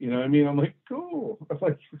okay. You know what I mean? I'm like, cool.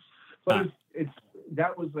 Like, but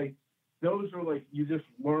that was like, those are like, you just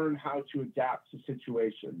learn how to adapt to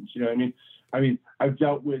situations. You know what I mean? I've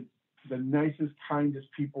dealt with the nicest, kindest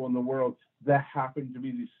people in the world that happen to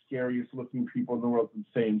be the scariest looking people in the world at the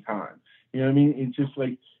same time. You know what I mean? It's just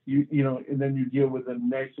like, you know, and then you deal with the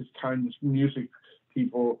nicest, kindest music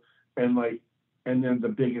people and then the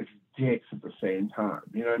biggest dicks at the same time.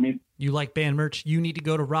 You know what I mean? You like band merch? You need to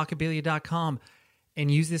go to rockabilia.com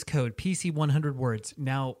and use this code PC100words.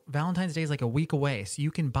 Now, Valentine's Day is like a week away, so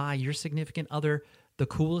you can buy your significant other the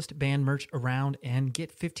coolest band merch around and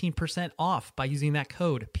get 15% off by using that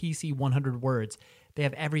code PC100words. They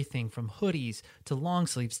have everything from hoodies to long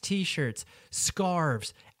sleeves, t-shirts,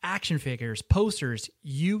 scarves, action figures, posters,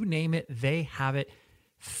 you name it, they have it.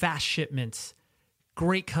 Fast shipments,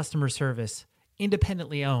 great customer service,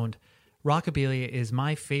 independently owned. Rockabilia is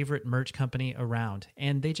my favorite merch company around,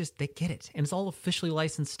 and they get it. And it's all officially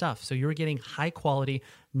licensed stuff. So you're getting high quality,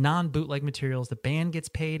 non-bootleg materials. The band gets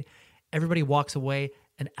paid. Everybody walks away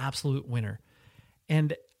an absolute winner.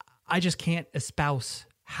 And I just can't espouse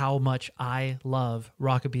how much I love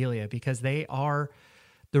Rockabilia because they are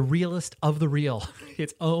the realest of the real.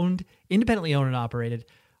 It's independently owned and operated.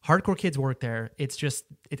 Hardcore kids work there. It's just,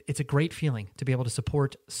 it's a great feeling to be able to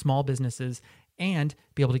support small businesses and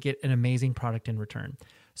be able to get an amazing product in return.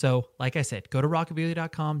 So, like I said, go to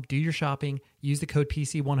rockabilia.com, do your shopping, use the code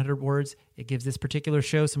PC100words. It gives this particular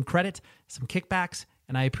show some credit, some kickbacks,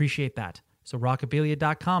 and I appreciate that. So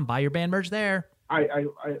rockabilia.com, buy your band merch there. There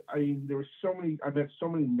were I met so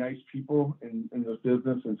many nice people in this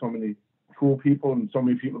business and so many cool people and so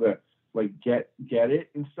many people that like get it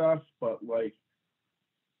and stuff. But like,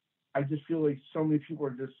 I just feel like so many people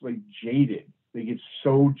are just like jaded. They get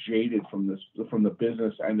so jaded from the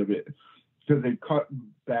business end of it because they've cut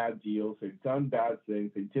bad deals. They've done bad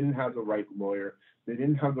things. They didn't have the right lawyer. They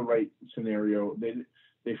didn't have the right scenario.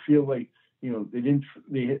 They feel like,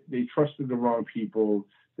 they trusted the wrong people.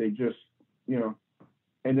 They just,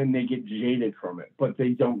 and then they get jaded from it, but they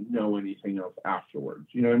don't know anything else afterwards.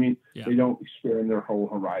 You know what I mean? Yeah. They don't expand their whole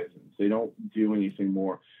horizons. They don't do anything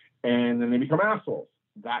more. And then they become assholes.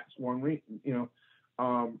 That's one reason,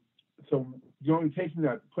 so taking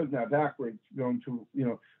that, putting that backwards, going to,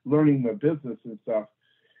 learning the business and stuff.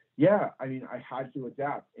 Yeah. I mean, I had to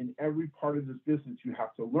adapt. In every part of this business, you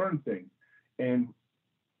have to learn things, and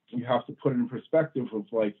you have to put it in perspective of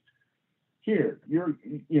like, here,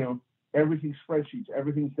 everything's spreadsheets,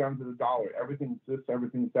 everything's down to the dollar, everything's this,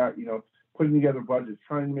 everything's that, putting together budgets,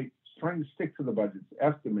 trying to stick to the budgets,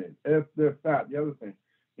 estimate, if this, that, the other thing,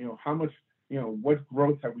 how much, what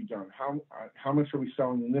growth have we done? How much are we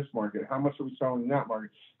selling in this market? How much are we selling in that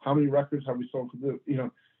market? How many records have we sold for this?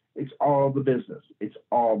 It's all the business. It's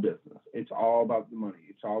all business. It's all about the money.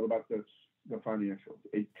 It's all about the financials.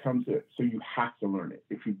 It comes to it. So you have to learn it.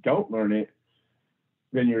 If you don't learn it,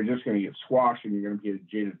 then you're just going to get squashed and you're going to be a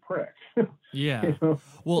jaded prick. Yeah.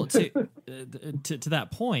 Well, to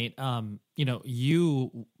that point,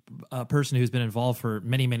 you, a person who's been involved for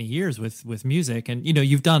many, many years with music, and,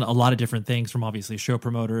 you've done a lot of different things, from obviously show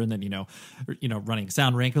promoter and then, running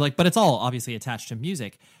Sound Rank, but it's all obviously attached to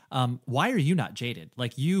music. Why are you not jaded?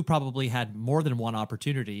 Like, you probably had more than one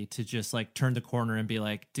opportunity to just like turn the corner and be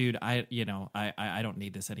like, dude, I don't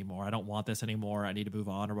need this anymore. I don't want this anymore. I need to move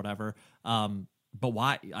on or whatever. But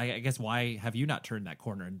why? I guess why have you not turned that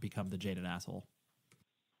corner and become the jaded asshole?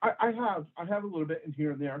 I have a little bit in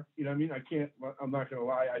here and there. You know what I mean? I'm not going to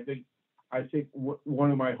lie. I think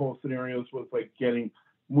one of my whole scenarios was like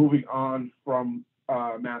moving on from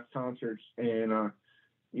mass concerts, and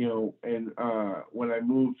when I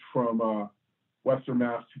moved from Western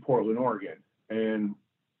Mass to Portland, Oregon, and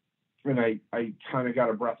I kind of got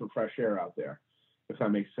a breath of fresh air out there, if that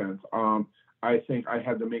makes sense. I think I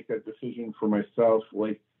had to make that decision for myself.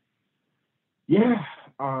 Like,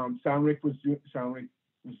 Sound Rank was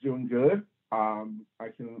doing good. I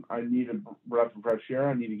need a breath of fresh air.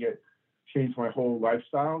 I need to change my whole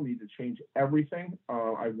lifestyle. I need to change everything.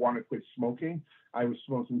 I want to quit smoking. I was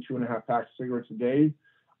smoking 2.5 packs of cigarettes a day.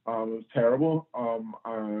 It was terrible.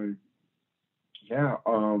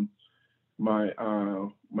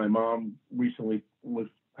 My mom recently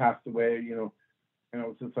passed away, and I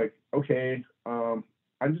was just like, okay, I'm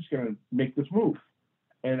just going to make this move.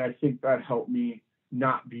 And I think that helped me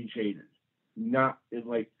not be jaded. And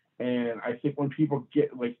I think when people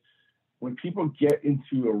get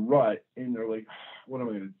into a rut and they're like, what am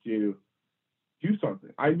I going to do? Do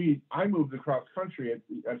something. I mean, I moved across country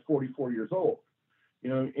at 44 years old,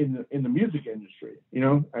 in the music industry,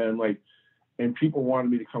 and people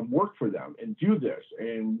wanted me to come work for them and do this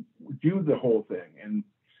and do the whole thing and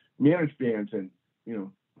manage bands and,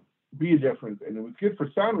 be a difference. And it was good for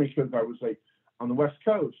Sound Rank because I was like on the West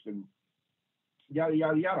Coast and yada,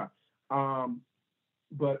 yada, yada.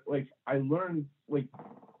 But like I learned, like,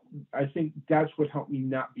 I think that's what helped me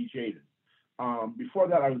not be jaded. Before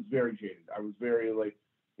that, I was very jaded. I was very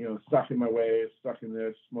stuck in my ways, stuck in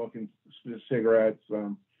this, smoking cigarettes,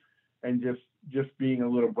 and just being a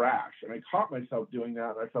little brash. And I caught myself doing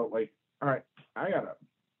that. And I felt like, all right, I gotta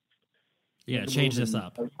change this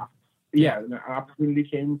up. An opportunity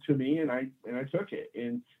came to me, and I took it.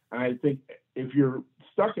 And I think if you're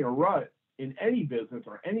stuck in a rut in any business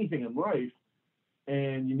or anything in life,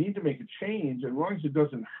 and you need to make a change, as long as it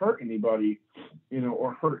doesn't hurt anybody,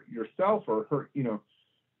 or hurt yourself or hurt,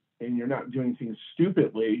 and you're not doing things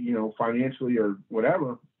stupidly, financially or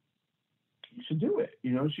whatever, you should do it.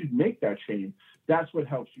 You should make that change. That's what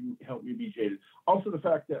helped me be jaded. Also, the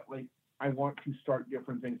fact that like I want to start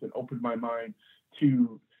different things and open my mind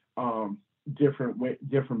to different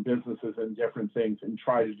businesses and different things, and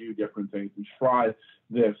try to do different things and try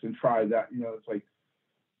this and try that. It's like,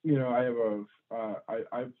 I have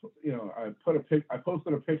I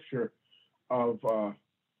posted a picture of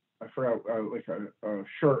I forgot like a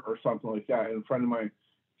shirt or something like that, and a friend of mine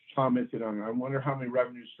commented on it. I wonder how many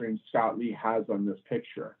revenue streams Scott Lee has on this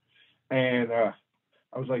picture, and I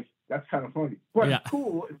was like, that's kind of funny, but it's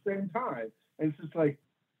cool at the same time. And it's just like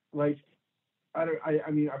I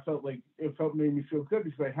mean, I felt like it made me feel good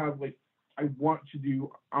because I want to do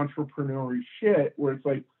entrepreneurial shit where it's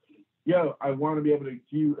like, I want to be able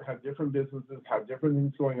to have different businesses, have different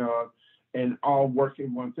things going on, and all work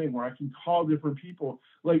in one thing where I can call different people.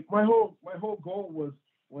 Like my whole goal was,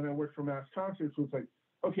 when I worked for Mass Concerts, was like,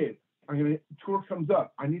 okay, tour comes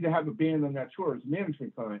up. I need to have a band on that tour as a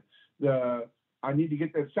management client. I need to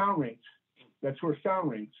get that tour sound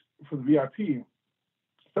ranked for the VIP.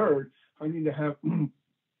 Third, I need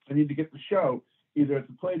to get the show either at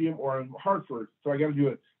the Palladium or in Hartford. So I got to do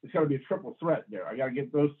it. It's got to be a triple threat there. I got to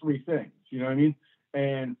get those three things. You know what I mean?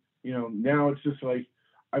 And now it's just like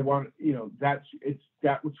I want. That's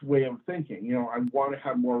way I'm thinking. I want to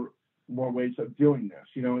have more ways of doing this.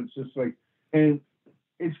 It's just like, and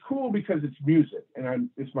it's cool because it's music, and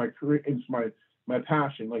it's my career. It's my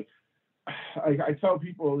passion. Like I tell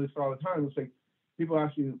people this all the time. It's like people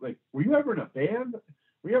ask me, like, were you ever in a band?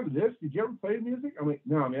 Were you ever this? Did you ever play music? I'm like,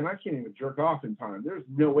 no, man, I can't even jerk off in time. There's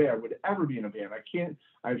no way I would ever be in a band. I can't.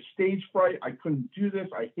 I have stage fright. I couldn't do this.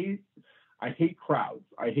 I hate crowds.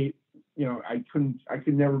 I hate, I could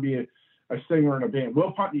never be a singer in a band.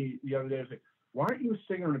 Will Putney the other day was like, why aren't you a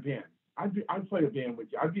singer in a band? I'd play a band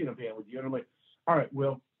with you. I'd be in a band with you. And I'm like, all right,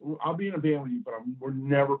 Will, I'll be in a band with you, but we're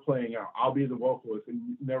never playing out. I'll be the vocalist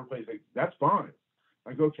and never play. He's like, that's fine.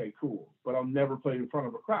 I go, okay, cool. But I'll never play in front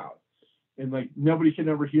of a crowd. And like, nobody can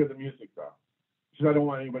ever hear the music though. Because I don't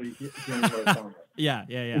want anybody hearing what I'm talking about. Yeah.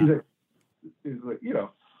 He's like,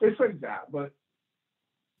 it's like that. But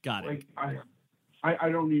got it. Like, I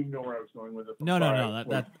don't even know where I was going with it. No.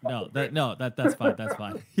 That's fine. That's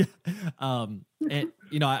fine. Yeah. And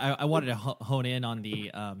I wanted to hone in on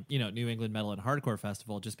the New England Metal and Hardcore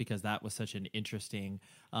Festival just because that was such an interesting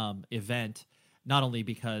event. Not only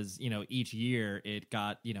because each year it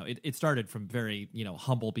got it started from very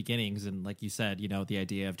humble beginnings, and like you said the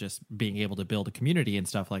idea of just being able to build a community and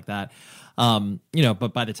stuff like that,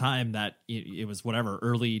 but by the time that it was whatever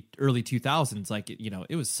early 2000s, like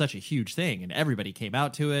it was such a huge thing and everybody came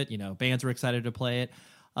out to it. Bands were excited to play it.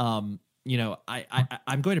 I'm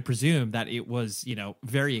going to presume that it was,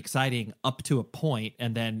 very exciting up to a point,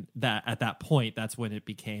 and then that at that point, that's when it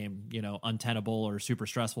became, untenable or super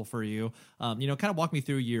stressful for you. Kind of walk me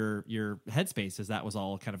through your headspace as that was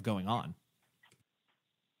all kind of going on.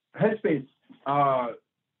 Headspace. Do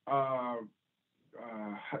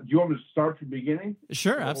you want me to start from the beginning?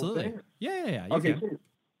 Sure, absolutely. Yeah. Okay.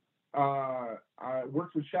 I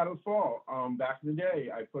worked with Shadows Fall back in the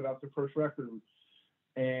day. I put out the first record.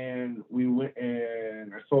 And we went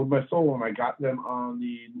and I sold my soul, and I got them on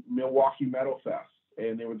the Milwaukee Metal Fest,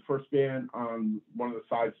 and they were the first band on one of the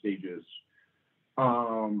side stages.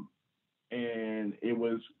 And it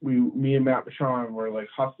was me and Matt Bashan were like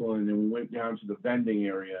hustling, and we went down to the vending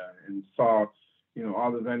area and saw,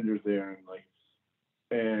 all the vendors there,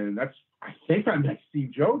 and that's, I think I met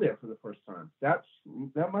Steve Joe there for the first time. That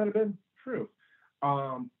might have been true.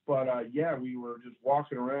 We were just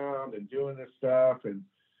walking around and doing this stuff and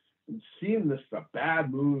seeing the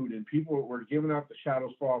bad mood, and people were giving out the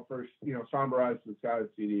Shadows Fall first, Somber Eyes to the Sky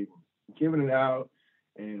CD, giving it out,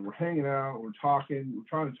 and we're hanging out, we're talking, we're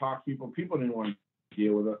trying to talk to people. People didn't want to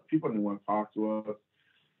deal with us. People didn't want to talk to us.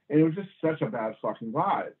 And it was just such a bad fucking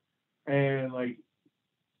vibe. And like,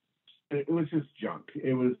 it was just junk.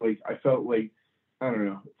 It was like, I felt like, I don't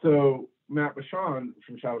know. So Matt Bashan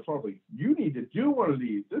from Shadows Fall was like, you need to do one of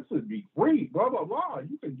these. This would be great. Blah, blah, blah.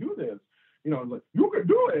 You can do this. Like, you can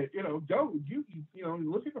do it. Go.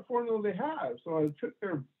 Look at the formula they have. So I took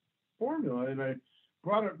their formula and I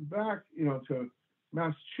brought it back, to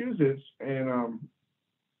Massachusetts. And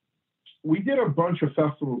we did a bunch of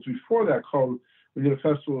festivals before that we did a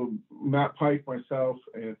festival, Matt Pike, myself,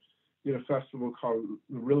 and did a festival called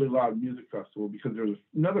the Really Loud Music Festival, because there was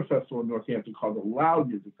another festival in Northampton called the Loud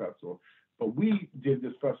Music Festival. But we did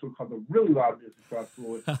this festival called the Really Loud Music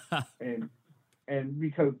Festival, and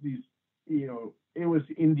because these, it was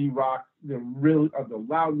indie rock, the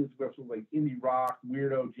Loud Music Festival, like indie rock,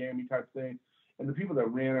 weirdo, jammy type thing, and the people that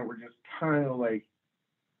ran it were just kind of like,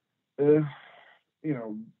 I don't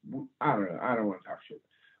know, I don't want to talk shit.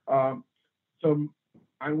 So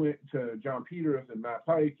I went to John Peters and Matt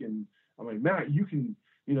Pike, and I'm like, Matt, you can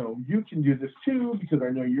do this too, because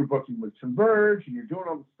I know you're booking with Converge and you're doing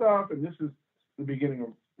all the stuff, and this is the beginning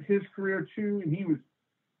of his career too. And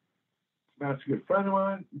Matt's a good friend of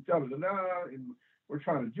mine, and we're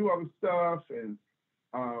trying to do all this stuff. And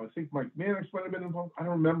I think Mike Mannix might have been involved. I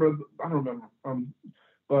don't remember.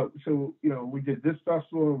 But so, we did this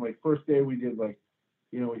festival, and like first day we did we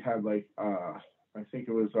had I think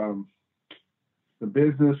it was The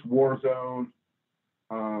Business, Warzone,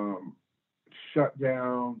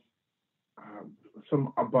 Shutdown,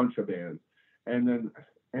 a bunch of bands, and then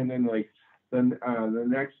the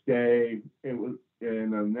next day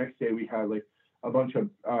we had like a bunch of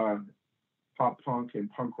pop punk and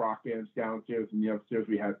punk rock bands downstairs, and the upstairs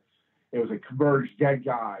it was a Converge, Dead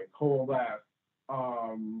Guy, Coalesce,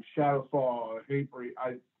 Shadow Fall, Hatebreed,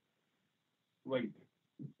 ISIS.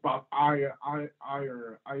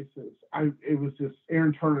 It was just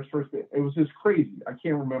Aaron Turner's first band. It was just crazy. I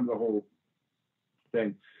can't remember the whole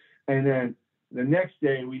thing. And then the next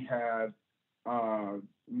day we had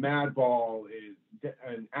Madball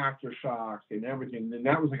and Aftershock and everything. And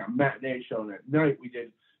that was like a matinee show. And at night we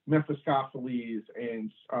did Mephistopheles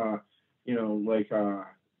and Skabooby.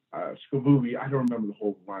 I don't remember the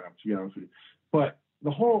whole lineup, to be honest with you. But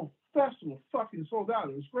the whole festival fucking sold out.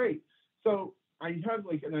 It was great. So I had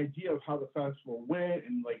like an idea of how the festival went,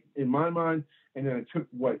 and like in my mind, and then I took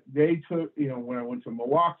what they took, when I went to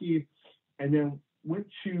Milwaukee, and then went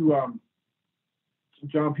to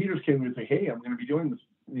John Peters came and was like, hey, I'm going to be doing this,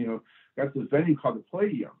 got this venue called the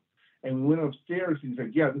Palladium. And we went upstairs and he's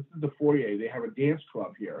like, yeah, this is the foyer. They have a dance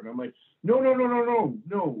club here. And I'm like, no,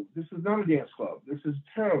 this is not a dance club. This is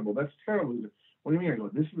terrible. That's terrible. What do you mean? I go,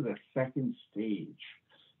 this is a second stage.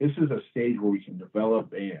 This is a stage where we can develop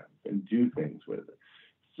bands and do things with it.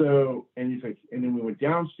 So, and he's like, and then we went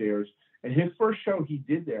downstairs, and his first show he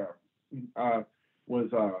did there was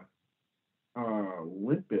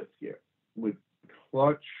Limp Bizkit with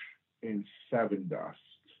Clutch and Sevendust.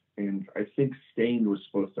 And I think Stained was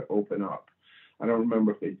supposed to open up. I don't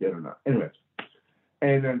remember if they did or not. Anyways,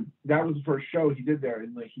 and then that was the first show he did there.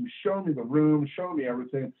 And like he was showing me the room, showing me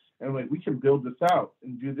everything. And I'm like, we can build this out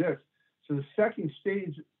and do this. So the second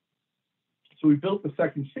stage, so we built the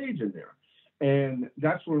second stage in there. And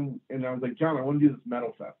that's when, and I was like, John, I want to do this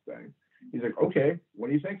Metal Fest thing. He's like, okay, what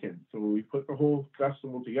are you thinking? So we put the whole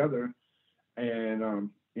festival together,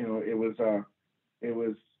 and it was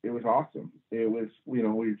awesome. It was, we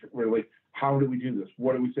were like, how do we do this?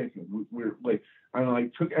 What are we thinking? We're like, I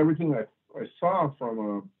like took everything I saw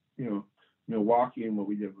from Milwaukee and what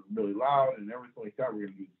we did was Really Loud and everything like that. We're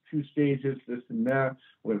gonna do 2 stages, this and that.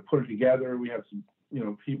 We're gonna put it together. We have some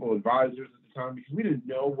people, advisors at the time, because we didn't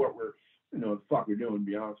know what the fuck we're doing, to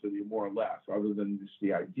be honest with you, more or less, other than just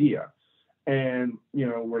the idea. And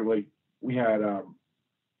we're like, we had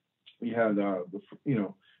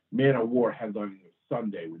Man of War headlining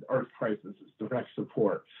Sunday with Earth Crisis as direct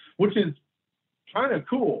support, which is kind of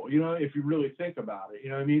cool, if you really think about it, you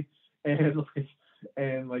know what I mean?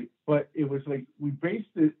 But it was like, we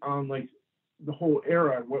based it on like the whole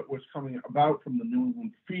era, what was coming about from the New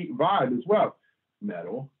England vibe as well,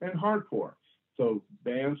 metal and hardcore. So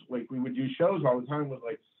bands, like we would do shows all the time with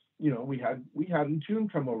like, we had Entomb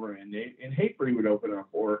come over and Hatebreed would open up,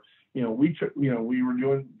 or we were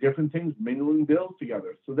doing different things, mingling bills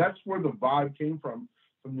together. So that's where the vibe came from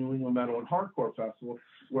New England Metal and Hardcore Festival,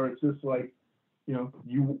 where it's just like,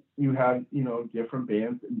 you had different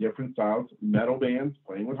bands and different styles, metal bands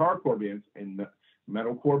playing with hardcore bands and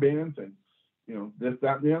metalcore bands, and this,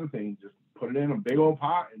 that, and the other thing. Just put it in a big old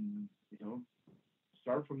pot and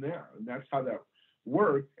start from there. And that's how that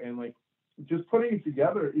worked. And like, just putting it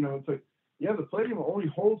together, it's like, yeah, the Palladium only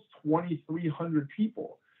holds 2,300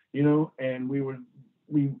 people, and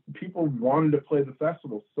people wanted to play the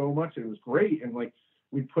festival so much. It was great. And like,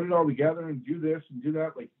 we put it all together and do this and do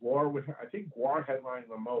that. Like I think Gwar headlined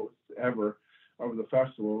the most ever of the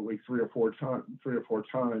festival, like three or four times.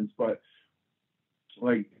 But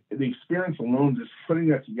like the experience alone, just putting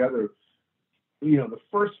that together, the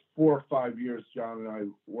first 4 or 5 years, John and I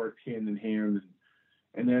worked hand in hand,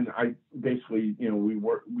 and then I basically,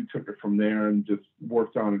 we took it from there and just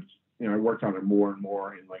worked on it. I worked on it more and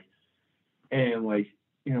more, and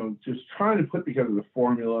just trying to put together the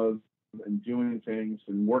formulas and doing things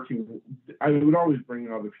and working. I would always bring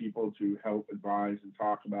in other people to help advise and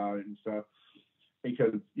talk about it and stuff,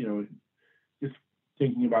 because just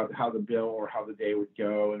thinking about how the bill or how the day would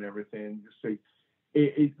go and everything. Just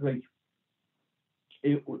like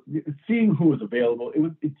seeing who was available.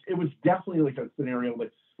 It was definitely like a scenario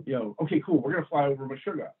like, okay, cool, we're gonna fly over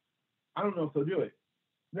Meshuggah. I don't know if they'll do it.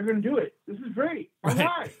 They're gonna do it. This is great. All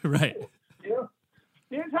right. Right.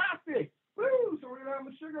 Fantastic. Woo! So we're gonna have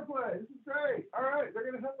Meshuggah play. This is great. All right, they're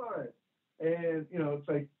gonna headline. And it's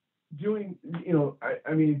like doing,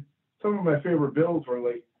 I mean, some of my favorite bills were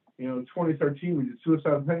like, 2013 we did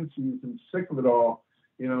Suicide Tendencies and Sick of It All,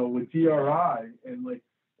 with DRI,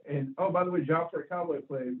 and oh, by the way, Joffrey Cowboy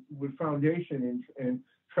played with Foundation and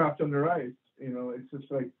Trapped Under Ice. It's just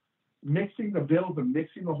like mixing the bills and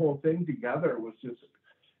mixing the whole thing together was just,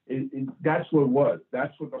 that's what it was.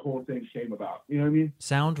 That's what the whole thing came about. You know what I mean?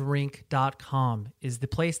 Soundrink.com is the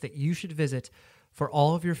place that you should visit for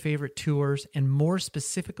all of your favorite tours, and more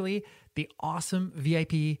specifically, the awesome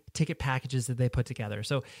VIP ticket packages that they put together.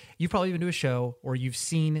 So you've probably been to a show or you've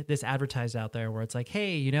seen this advertised out there where it's like,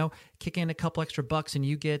 hey, kick in a couple extra bucks and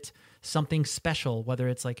you get something special, whether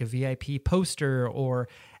it's like a VIP poster or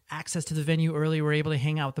access to the venue early. We're able to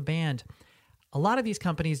hang out with the band. A lot of these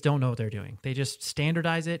companies don't know what they're doing. They just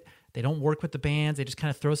standardize it. They don't work with the bands. They just kind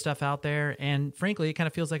of throw stuff out there. And frankly, it kind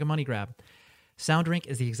of feels like a money grab. SoundRink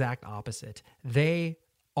is the exact opposite. They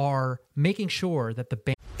are making sure that the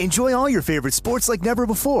band. Enjoy all your favorite sports like never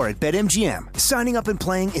before at BetMGM. Signing up and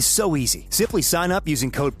playing is so easy. Simply sign up using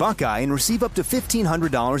code Buckeye and receive up to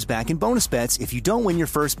 $1,500 back in bonus bets if you don't win your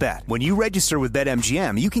first bet. When you register with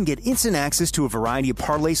BetMGM, you can get instant access to a variety of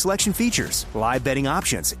parlay selection features, live betting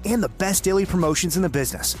options, and the best daily promotions in the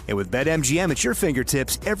business. And with BetMGM at your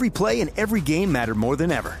fingertips, every play and every game matter more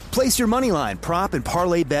than ever. Place your moneyline, prop, and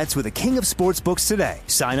parlay bets with the king of sportsbooks today.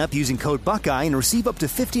 Sign up using code Buckeye and receive up to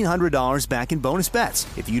 $1,500 back in bonus bets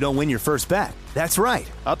if you don't win your first bet. That's right,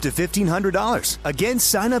 up to $1,500. Again,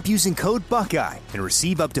 sign up using code Buckeye and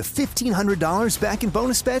receive up to $1,500 back in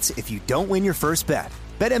bonus bets if you don't win your first bet.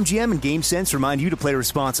 BetMGM and GameSense remind you to play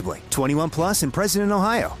responsibly. 21 plus and present in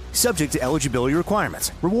Ohio. Subject to eligibility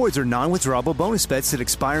requirements. Rewards are non-withdrawable bonus bets that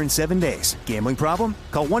expire in 7 days. Gambling problem?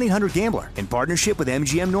 Call 1-800-GAMBLER in partnership with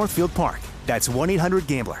MGM Northfield Park. That's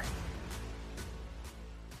 1-800-GAMBLER.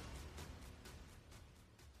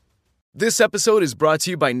 This episode is brought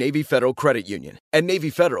to you by Navy Federal Credit Union. At Navy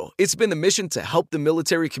Federal, it's been the mission to help the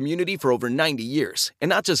military community for over 90 years. And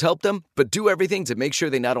not just help them, but do everything to make sure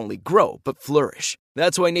they not only grow, but flourish.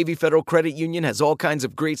 That's why Navy Federal Credit Union has all kinds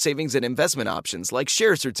of great savings and investment options like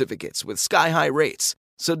share certificates with sky-high rates.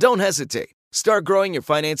 So don't hesitate. Start growing your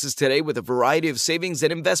finances today with a variety of savings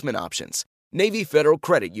and investment options. Navy Federal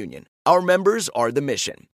Credit Union. Our members are the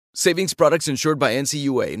mission. Savings products insured by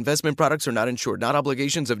NCUA. Investment products are not insured, not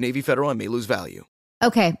obligations of Navy Federal and may lose value.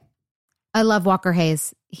 Okay. I love Walker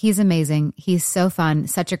Hayes. He's amazing. He's so fun,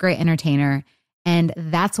 such a great entertainer. And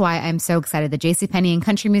that's why I'm so excited that JCPenney and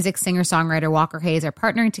country music singer-songwriter Walker Hayes are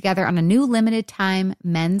partnering together on a new limited-time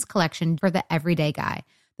men's collection for the everyday guy.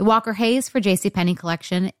 The Walker Hayes for JCPenney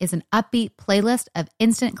collection is an upbeat playlist of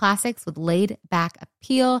instant classics with laid-back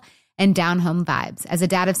appeal and down-home vibes. As a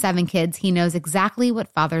dad of 7 kids, he knows exactly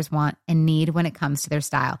what fathers want and need when it comes to their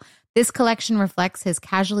style. This collection reflects his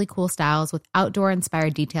casually cool styles with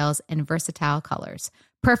outdoor-inspired details and versatile colors.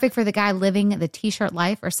 Perfect for the guy living the t-shirt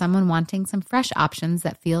life or someone wanting some fresh options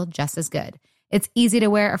that feel just as good. It's easy to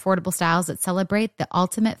wear, affordable styles that celebrate the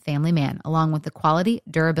ultimate family man, along with the quality,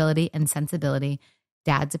 durability, and sensibility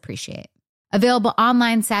dads appreciate. Available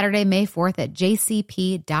online Saturday, May 4th at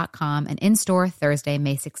jcp.com and in-store Thursday,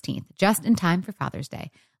 May 16th, just in time for Father's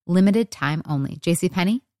Day. Limited time only.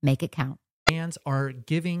 JCPenney, make it count. Bands are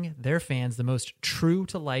giving their fans the most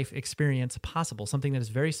true-to-life experience possible, something that is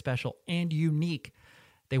very special and unique.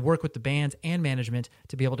 They work with the bands and management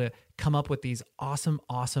to be able to come up with these awesome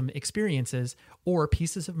experiences or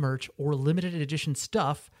pieces of merch or limited edition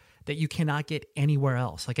stuff that you cannot get anywhere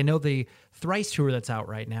else. Like I know the Thrice tour that's out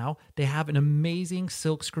right now, they have an amazing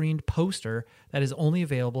silk-screened poster that is only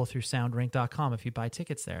available through soundrink.com if you buy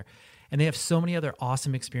tickets there. And they have so many other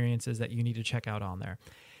awesome experiences that you need to check out on there.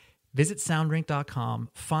 Visit soundrink.com,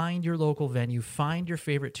 find your local venue, find your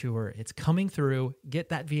favorite tour. It's coming through, get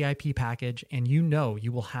that VIP package, and you know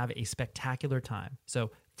you will have a spectacular time.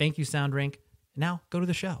 So thank you, Soundrink. Now go to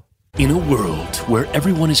the show. In a world where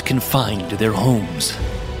everyone is confined to their homes,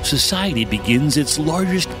 society begins its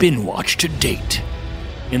largest binge watch to date.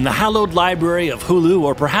 In the hallowed library of Hulu,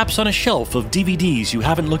 or perhaps on a shelf of DVDs you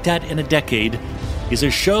haven't looked at in a decade, is a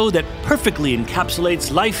show that perfectly encapsulates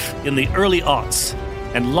life in the early aughts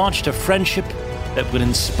and launched a friendship that would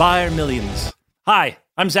inspire millions. Hi,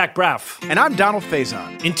 I'm Zach Braff. And I'm Donald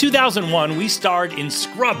Faison. In 2001, we starred in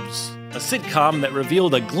Scrubs, a sitcom that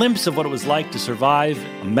revealed a glimpse of what it was like to survive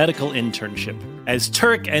a medical internship. As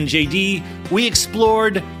Turk and JD, we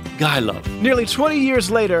explored guy love. Nearly 20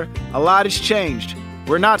 years later, a lot has changed.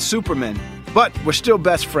 We're not Supermen, but we're still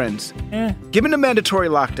best friends. Given the mandatory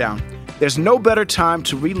lockdown, there's no better time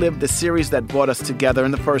to relive the series that brought us together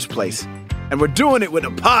in the first place. And we're doing it with a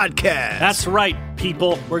podcast. That's right,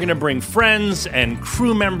 people. We're going to bring friends and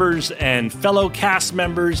crew members and fellow cast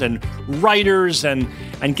members and writers. And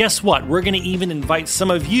guess what? We're going to even invite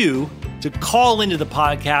some of you to call into the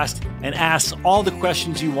podcast and ask all the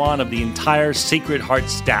questions you want of the entire Sacred Heart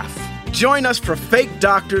staff. Join us for Fake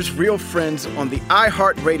Doctors, Real Friends on the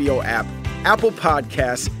iHeartRadio app, Apple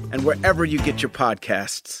Podcasts, and wherever you get your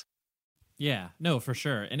podcasts. Yeah, no, for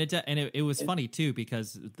sure. And it was funny too,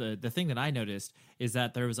 because the thing that I noticed is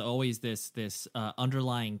that there was always this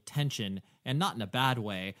underlying tension, and not in a bad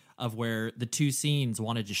way, of where the two scenes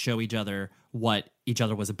wanted to show each other what each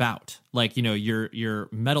other was about. Like, you know, your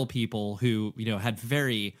metal people who, you know, had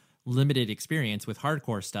very limited experience with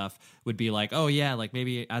hardcore stuff would be like, oh yeah, like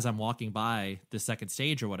maybe as I'm walking by the second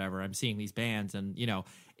stage or whatever, I'm seeing these bands, and you know,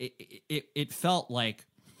 it felt like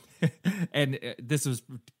and this was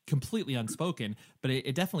completely unspoken, but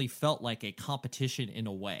it definitely felt like a competition in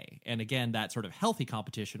a way. And again, that sort of healthy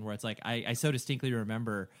competition where it's like, I so distinctly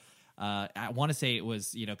remember I want to say it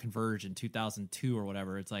was, Converge in 2002 or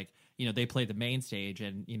whatever. It's like, they played the main stage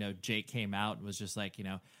and, Jake came out and was just like,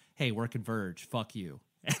 hey, we're Converge, fuck you.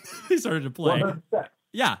 And he started to play. 100%.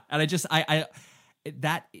 Yeah. And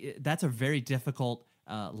that's a very difficult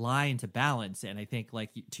line to balance. And I think,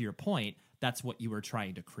 like, to your point, that's what you were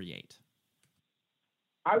trying to create.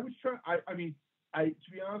 I was trying,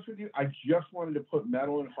 to be honest with you, I just wanted to put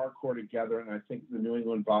metal and hardcore together. And I think the New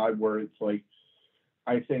England vibe where it's like,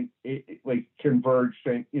 I think it like Converge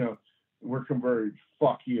saying, we're Converge,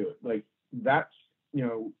 fuck you. Like that's,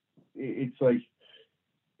 it's like,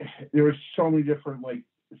 there were so many different like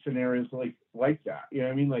scenarios like that. You know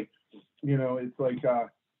what I mean? Like, it's like,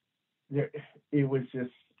 it was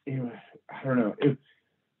just, I don't know.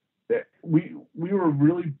 We were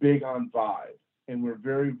really big on vibe, and we're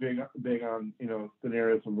very big on,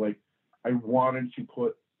 scenarios of like, I wanted to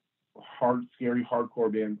put scary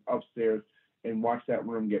hardcore bands upstairs and watch that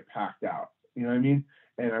room get packed out. You know what I mean?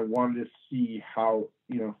 And I wanted to see how,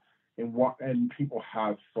 and people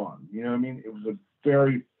have fun. You know what I mean? It was a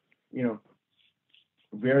very,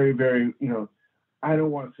 very, very, I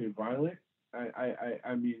don't want to say violent.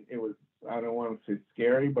 I mean, it was, I don't want to say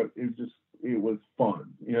scary, but it was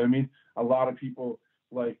fun. You know what I mean? A lot of people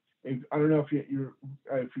like, I don't know if you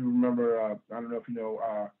remember, I don't know if you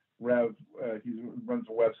know, Rev, he runs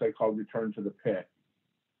a website called Return to the Pit.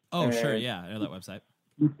 Oh, and sure. Yeah. I know that website.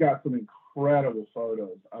 He's got some incredible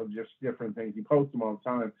photos of just different things. He posts them all the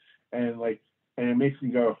time. And it makes me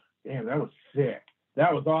go, damn, that was sick.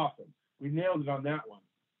 That was awesome. We nailed it on that one.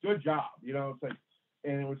 Good job. It's like,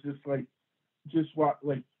 and it was just like,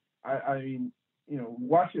 I mean,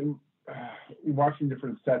 watching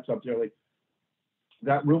different sets up there, like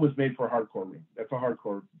that room was made for a hardcore room. That's a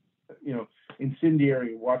hardcore,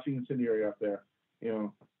 Incendiary, watching Incendiary up there,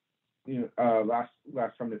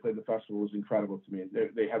 last time they played the festival was incredible to me.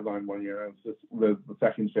 They headlined one year. It was just the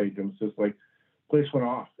second stage. It was just like, place went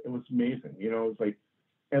off. It was amazing. It was like,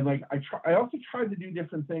 and like I also tried to do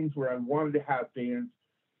different things where I wanted to have bands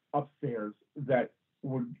upstairs that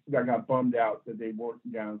got bummed out that they weren't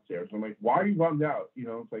downstairs. I'm like, why are you bummed out?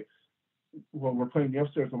 It's like, well, we're playing the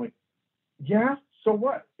upstairs. I'm like, yeah, so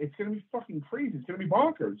what? It's gonna be fucking crazy. It's gonna be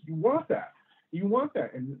bonkers. You want that.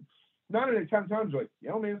 And 9 out of 10 times, you're like,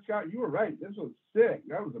 yo, man, Scott, you were right. This was sick.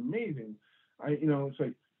 That was amazing. It's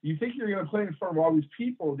like, you think you're going to play in front of all these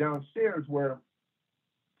people downstairs where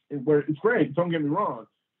it's great. Don't get me wrong.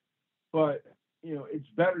 But, it's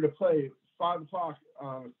better to play 5 o'clock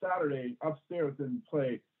on a Saturday upstairs than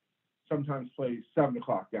sometimes play 7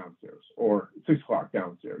 o'clock downstairs or 6 o'clock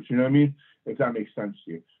downstairs. You know what I mean? If that makes sense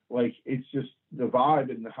to you. Like, it's just the vibe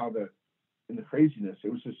and the craziness.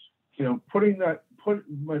 It was just,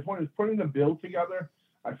 my point is putting the bill together,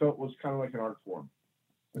 I felt was kind of like an art form.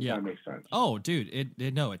 If that makes sense. Oh, dude,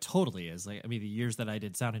 it totally is. Like, I mean, the years that I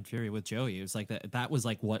did Sound and Fury with Joey, it was like that was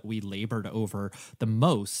like what we labored over the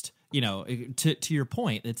most. To your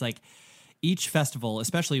point, it's like each festival,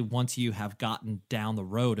 especially once you have gotten down the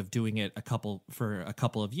road of doing it for a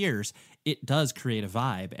couple of years, it does create a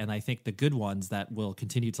vibe. And I think the good ones that will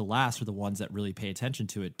continue to last are the ones that really pay attention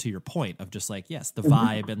to it, to your point of just like, yes, the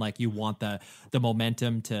vibe. And like, you want the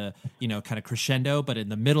momentum to, kind of crescendo, but in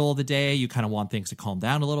the middle of the day, you kind of want things to calm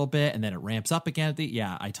down a little bit. And then it ramps up again.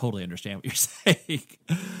 I totally understand what you're saying.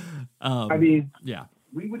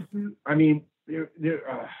 We would do,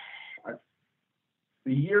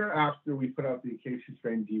 the year after we put out the Acacia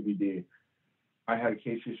Strain DVD, I had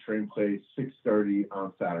Acacia Strain play 6:30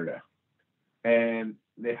 on Saturday. And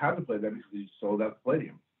they had to play that because they sold out the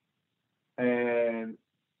Palladium. And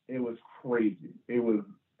it was crazy.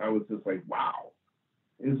 I was just like, wow,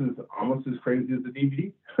 this is almost as crazy as the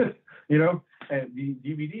DVD, and the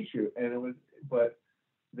DVD shoot. And but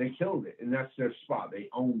they killed it. And that's their spot. They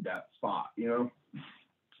owned that spot,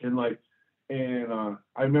 And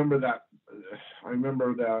I remember that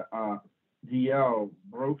DL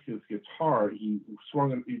broke his guitar. He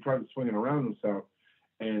tried to swing it around himself,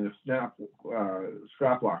 and the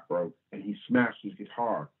strap lock broke, and he smashed his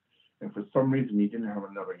guitar. And for some reason, he didn't have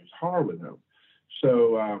another guitar with him.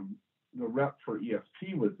 So the rep for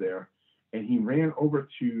ESP was there, and he ran over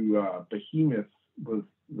to Behemoth, was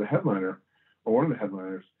the headliner, or one of the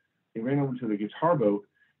headliners. He ran over to the guitar boat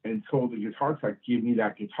and told the guitar tech, "Give me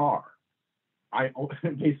that guitar." I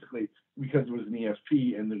basically, because it was an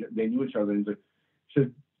ESP and they knew each other, I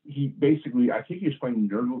think he was playing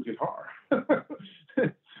Nurgle guitar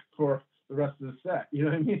for the rest of the set. You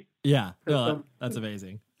know what I mean? Yeah, no, that's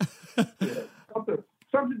amazing.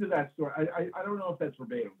 Something to that story. I don't know if that's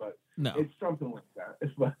verbatim, but no, it's something like that.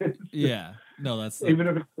 Yeah, no, that's even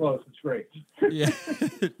if it's close, it's great. Yeah,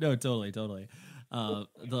 no, totally.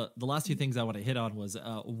 The last two things I want to hit on was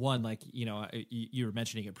one, like, you know, you were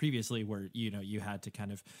mentioning it previously where, you know, you had to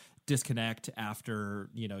kind of disconnect after,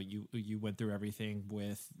 you know, you went through everything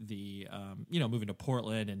with the, you know, moving to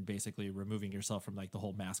Portland and basically removing yourself from like the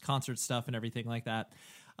whole mass concert stuff and everything like that.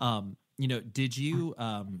 You know, did you,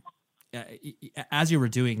 as you were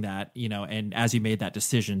doing that, you know, and as you made that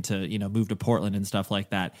decision to, you know, move to Portland and stuff like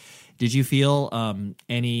that, did you feel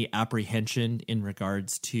any apprehension in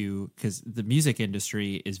regards to, because the music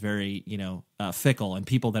industry is very, you know, fickle, and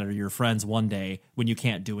people that are your friends one day, when you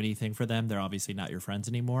can't do anything for them, they're obviously not your friends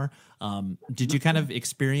anymore. Did you kind of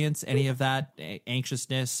experience any of that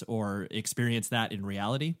anxiousness or experience that in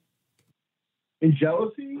reality? In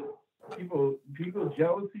jealousy, people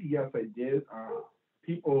jealousy, yes, I did.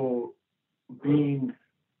 People being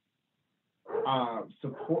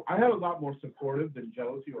support, I had a lot more supportive than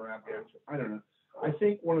jealousy or apprehension. I don't know. I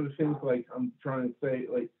think one of the things, like, I'm trying to say,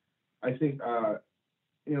 like, I think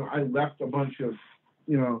you know, I left a bunch of,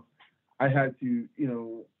 you know, I had to, you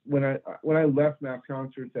know, when I left Mass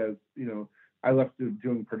Concerts, as you know, I left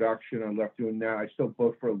doing production, I left doing that. I still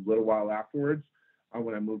booked for a little while afterwards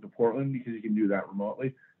when I moved to Portland, because you can do that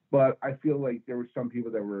remotely. But I feel like there were some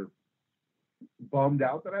people that were bummed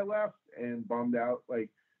out that I left, and bummed out, like,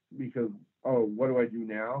 because, oh, what do I do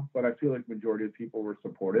now? But I feel like majority of people were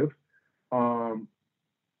supportive. And,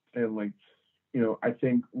 like, you know, I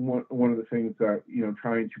think one of the things that, you know,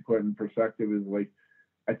 trying to put in perspective is, like,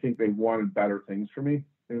 I think they wanted better things for me.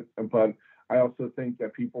 But I also think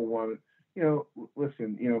that people wanted, you know,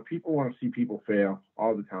 listen, you know, people want to see people fail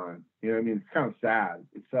all the time. You know what I mean? It's kind of sad.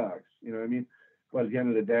 It sucks. You know what I mean? But at the end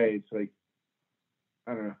of the day, it's like,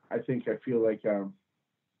 I don't know. I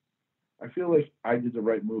feel like I did the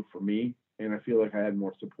right move for me, and I feel like I had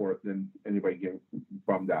more support than anybody getting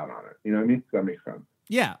bummed out on it. You know what I mean? Does that make sense?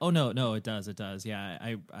 Yeah. Oh, no, it does. It does. Yeah.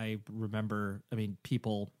 I remember, I mean,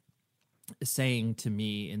 people saying to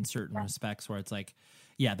me in certain respects where it's like,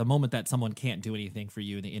 yeah, the moment that someone can't do anything for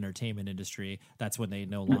you in the entertainment industry, that's when they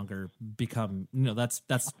no longer become, you know, that's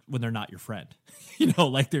when they're not your friend. You know,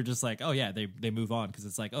 like, they're just like, oh yeah, they move on, because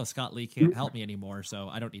it's like, oh, Scott Lee can't help me anymore, so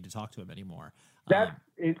I don't need to talk to him anymore.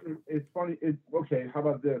 It's funny. Okay, how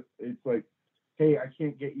about this? It's like, hey, I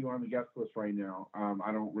can't get you on the guest list right now.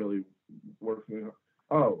 I don't really work for you.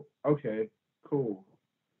 Oh, okay, cool.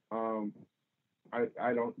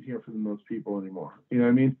 I don't hear from those people anymore. You know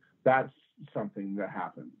what I mean? That's something that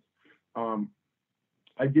happens.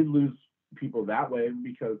 I did lose people that way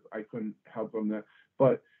because I couldn't help them.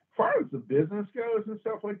 But as far as the business goes and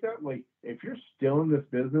stuff like that, like, if you're still in this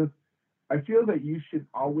business, I feel that you should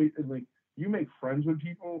always, and like, you make friends with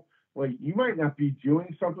people. Like, you might not be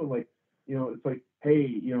doing something, like, you know, it's like, hey,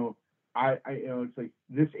 you know, I you know, it's like,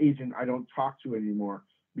 this agent I don't talk to anymore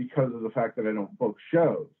because of the fact that I don't book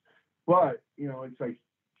shows. But, you know, it's like,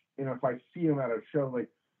 you know, if I see him at a show, like,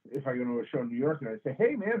 if I go to a show in New York and I say,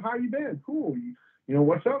 hey man, how you been? Cool. You know,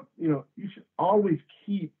 what's up? You know, you should always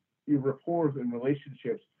keep your rapport and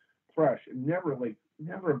relationships fresh, and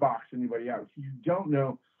never box anybody out. You don't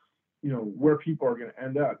know, you know, where people are going to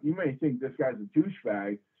end up. You may think this guy's a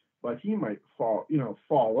douchebag, but he might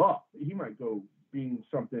fall up. He might go being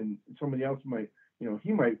something, somebody else might, you know,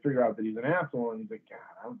 he might figure out that he's an asshole, and he's like, God,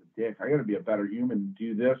 I was a dick. I got to be a better human and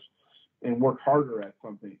do this and work harder at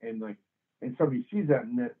something. And like, and somebody sees that,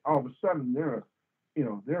 and then all of a sudden they're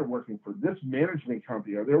working for this management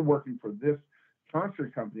company, or they're working for this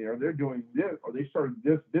concert company, or they're doing this, or they started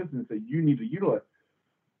this business that you need to utilize.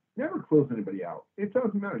 Never close anybody out. It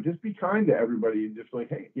doesn't matter. Just be kind to everybody, and just like,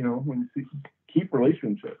 hey, you know, when you see, keep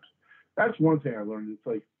relationships. That's one thing I learned. It's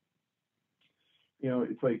like, you know,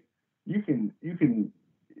 it's like you can,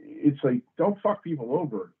 it's like, don't fuck people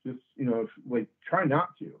over. Just, you know, like, try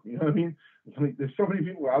not to, you know what I mean? It's like, there's so many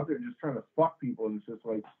people out there just trying to fuck people, and it's just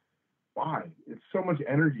like, why? It's so much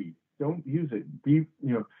energy. Don't use it. Be,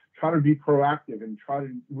 you know, try to be proactive and try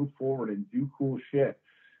to move forward and do cool shit.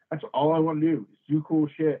 That's all I want to do, is do cool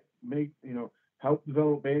shit, make, you know, help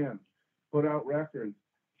develop bands, put out records,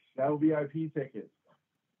 sell VIP tickets,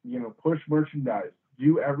 you know, push merchandise,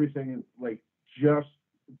 do everything, like, just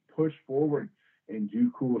push forward and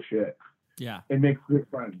do cool shit. Yeah. And make good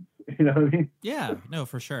friends. You know what I mean? Yeah, no,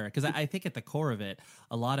 for sure. Because I think at the core of it,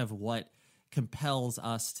 a lot of what compels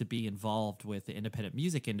us to be involved with the independent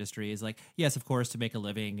music industry is, like, yes, of course, to make a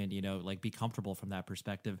living and, you know, like, be comfortable from that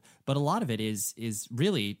perspective. But a lot of it is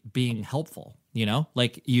really being helpful, you know,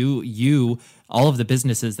 like you, all of the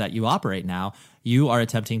businesses that you operate now, you are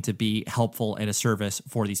attempting to be helpful and a service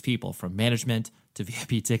for these people, from management to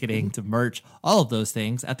VIP ticketing to merch, all of those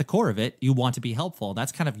things. At the core of it, you want to be helpful.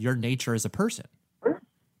 That's kind of your nature as a person.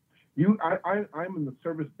 I'm in the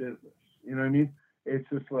service business. You know what I mean? it's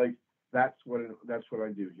just like that's what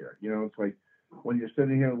I do here. You know, it's like when you're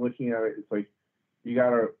sitting here looking at it, it's like you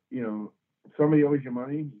gotta, you know, somebody owes you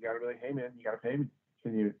money, you gotta be like, hey man, you gotta pay me.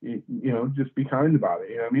 Can you know, just be kind about it.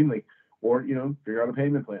 You know what I mean? Like, or you know, figure out a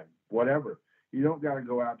payment plan, whatever. You don't gotta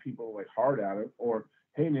go at people like hard at it, or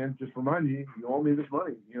hey man, just remind you, you owe me this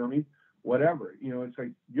money. You know what I mean? Whatever. You know, it's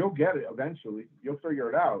like you'll get it eventually. You'll figure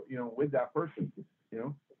it out. You know, with that person. You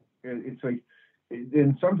know, it's like,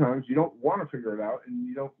 and sometimes you don't want to figure it out, and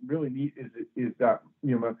you don't really need is that,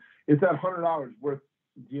 you know, is that $100 worth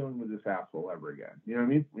dealing with this asshole ever again? You know what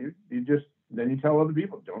I mean? You just, then you tell other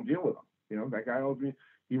people, don't deal with them. You know, that guy owes me,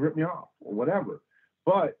 he ripped me off or whatever.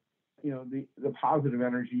 But you know, the positive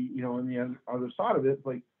energy, you know, on the other side of it,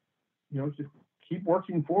 like, you know, just keep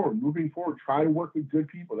working forward, moving forward. Try to work with good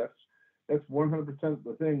people. That's 100%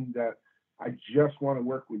 the thing, that I just want to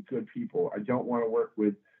work with good people. I don't want to work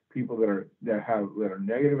with people that are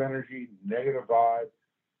negative energy, negative vibe,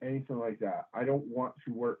 anything like that. I don't want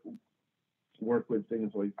to work with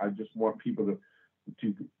things like, I just want people to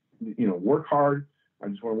you know, work hard. I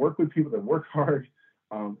just want to work with people that work hard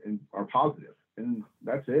and are positive. And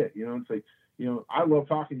that's it. You know, it's like, you know, I love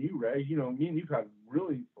talking to you, Ray. You know, me and you've had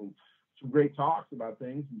really some great talks about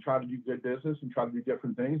things and try to do good business and try to do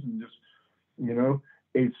different things. And just, you know,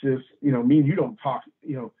 it's just, you know, me and you don't talk,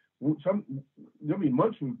 you know, there'll be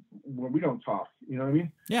months where we don't talk, you know what I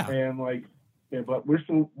mean? Yeah. And like, yeah, but we're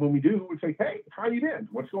still, when we do, it's like, hey, how you been?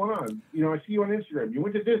 What's going on? You know, I see you on Instagram. You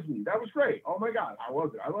went to Disney. That was great. Oh my God. How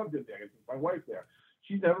was it? I loved it there. My wife there.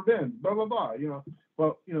 She's never been, blah, blah, blah, you know.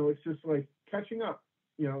 But, you know, it's just like catching up.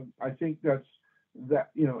 You know, I think that,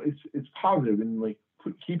 you know, it's positive, and like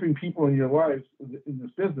keeping people in your lives in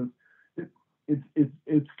this business,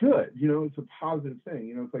 it's good. You know, it's a positive thing.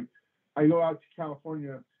 You know, it's like I go out to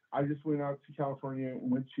California. I just went out to California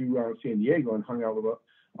and went to San Diego and hung out with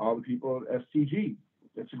all the people at STG.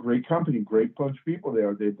 It's a great company, great bunch of people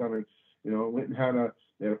there. They've done it, you know, went and had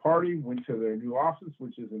a party, went to their new office,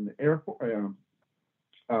 which is in the airport, in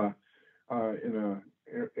a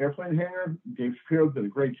airplane hangar. Dave Shapiro did a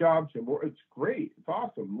great job. It's great. It's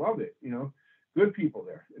awesome. Love it. You know, good people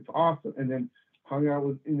there. It's awesome. And then hung out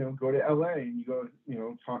with, you know, go to LA and you go, you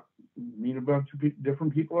know, meet a bunch of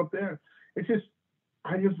different people up there. It's just,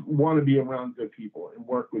 I just want to be around good people and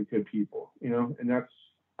work with good people, you know, and that's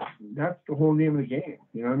the whole name of the game.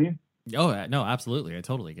 You know what I mean? Oh, no, absolutely. I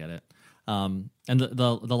totally get it. And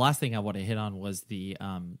the last thing I want to hit on was the,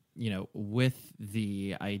 you know, with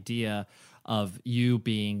the idea of you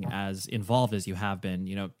being as involved as you have been,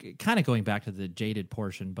 you know, kind of going back to the jaded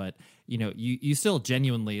portion, but, you know, you still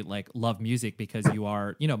genuinely like love music because you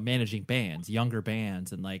are, you know, managing bands, younger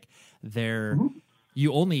bands, and like they're,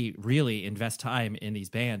 you only really invest time in these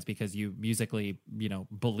bands because you musically, you know,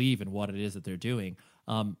 believe in what it is that they're doing.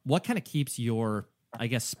 What kind of keeps your, I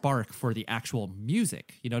guess, spark for the actual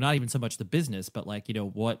music, you know, not even so much the business, but like, you know,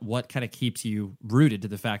 what kind of keeps you rooted to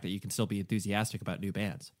the fact that you can still be enthusiastic about new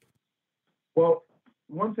bands? Well,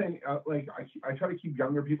 one thing, like I try to keep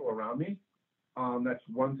younger people around me. That's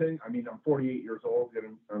one thing. I mean, I'm 48 years old,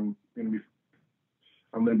 and I'm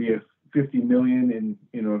going to be a 50 million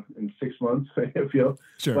in 6 months, I feel.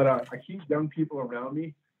 Sure. But I keep young people around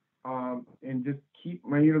me, and just keep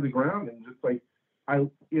my ear to the ground, and just like,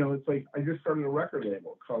 it's like I just started a record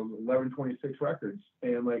label called 1126 Records,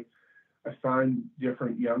 and like I signed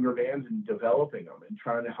different younger bands and developing them and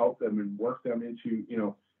trying to help them and work them into, you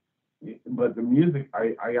know, but the music,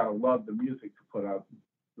 I gotta love the music to put out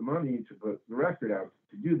the money to put the record out.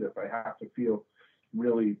 To do this, I have to feel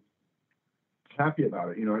really happy about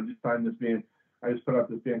it. You know, I just signed this band. I just put out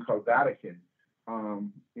this band called Vatican.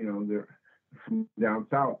 You know, they're from down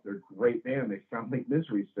south. They're a great band. They sound like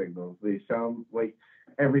Misery Signals. They sound like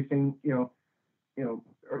everything, you know,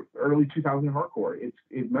 early 2000 hardcore.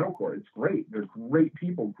 It's metalcore. It's great. They're great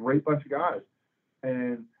people, great bunch of guys.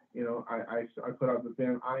 And, you know, I put out this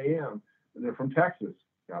band, I Am. They're from Texas.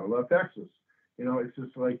 Gotta love Texas. You know, it's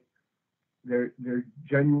just like, they're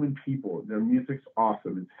genuine people. Their music's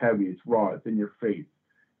awesome. It's heavy. It's raw. It's in your face.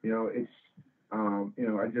 You know, it's, you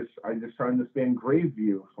know, I just signed this band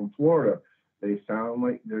Graveview from Florida. They sound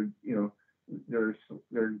like they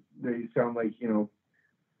sound like, you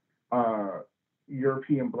know,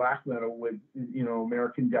 European black metal with, you know,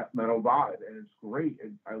 American death metal vibe, and it's great.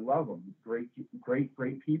 I love them. Great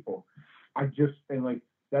people. And like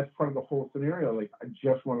that's part of the whole scenario. Like I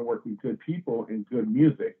just want to work with good people and good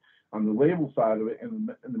music. On the label side of it and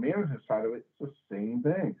the management side of it, it's the same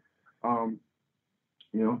thing.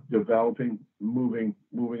 You know, developing, moving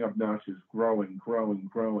up notches, growing.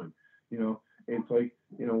 You know, it's like,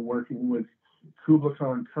 you know, working with Kubla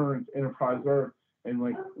Khan, Currents, Enterprise Earth, and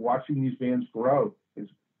like watching these bands grow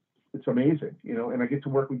it's amazing, you know, and I get to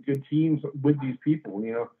work with good teams with these people,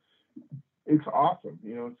 you know. It's awesome,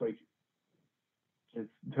 you know. It's like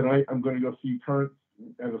tonight I'm going to go see Current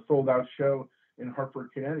at a sold out show in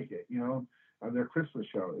Hartford, Connecticut, you know, on their Christmas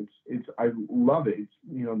show. It's I love it. It's,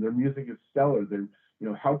 you know, their music is stellar. They're, you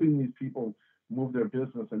know, helping these people move their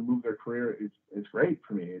business and move their career. It's great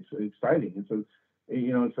for me. It's exciting. It's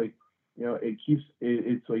you know, it's like, you know,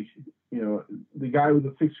 it's like, you know, the guy with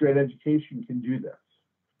a 6th grade education can do this.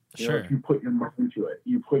 You know, if you put your mind into it,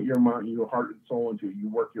 you put your mind, your heart and soul into it, you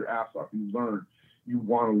work your ass off, you learn, you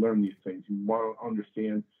want to learn these things, you want to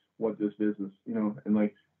understand what this business, you know, and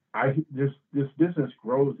like this business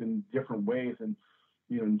grows in different ways, and,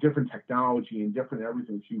 you know, in different technology and different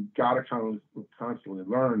everything. So you've got to constantly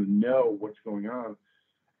learn and know what's going on.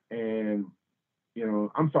 And, you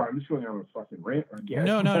know, I'm sorry, I'm just going on a fucking rant again.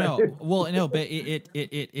 No. Well, no, but it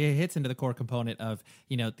hits into the core component of,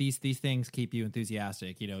 you know, these things keep you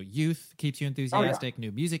enthusiastic. You know, youth keeps you enthusiastic.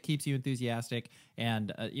 New music keeps you enthusiastic,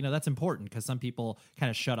 and you know, that's important because some people kind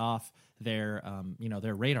of shut off their you know,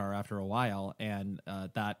 their radar after a while, and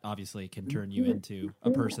that obviously can turn you into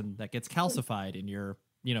a person that gets calcified in your,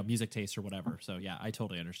 you know, music taste or whatever. So yeah, I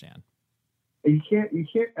totally understand. You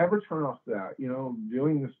can't ever turn off that, you know,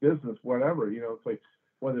 doing this business, whatever, you know. It's like,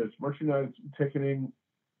 whether it's merchandise, ticketing,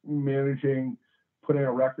 managing, putting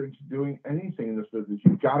out records, doing anything in this business,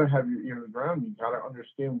 you've got to have your ear to the ground. You've got to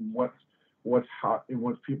understand what's hot and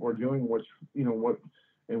what people are doing, what's, you know,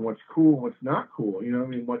 what's cool, what's not cool, you know what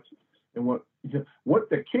I mean? What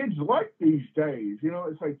the kids like these days, you know.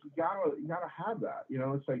 It's like, you gotta have that, you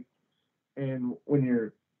know. It's like, and when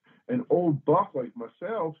you're an old buck like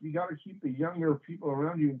myself, you got to keep the younger people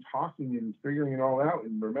around you and talking and figuring it all out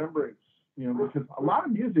and remembering, you know, because a lot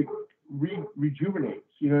of music rejuvenates,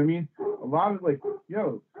 you know what I mean? A lot of, like, you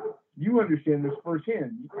know, you understand this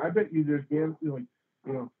firsthand. I bet you there's bands, like,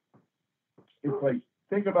 you know, it's like,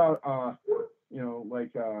 think about, you know,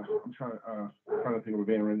 like, I'm trying to think of a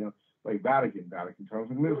band right now, like Vatican Times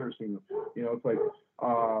and Misery Singer, you know. It's like,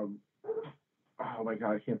 oh my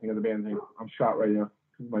God, I can't think of the band name. I'm shot right now.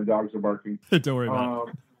 My dogs are barking. Don't worry about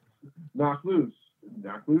it. Knock Loose.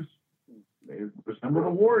 They resemble the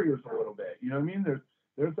Warriors a little bit. You know what I mean?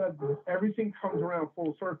 There's that. Everything comes around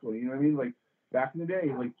full circle. You know what I mean? Like back in the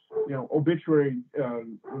day, like, you know, Obituary,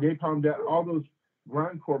 Napalm Death, all those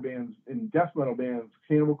grindcore bands and death metal bands,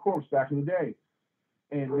 Cannibal Corpse back in the day.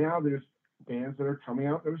 And now there's bands that are coming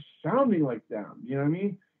out that are sounding like them. You know what I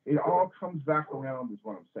mean? It all comes back around, is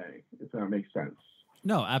what I'm saying, if that makes sense.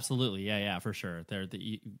 No, absolutely. Yeah, for sure.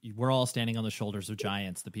 We're all standing on the shoulders of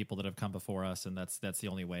giants, the people that have come before us, and that's the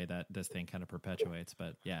only way that this thing kind of perpetuates.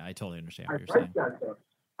 But yeah, I totally understand what you're saying. That, though.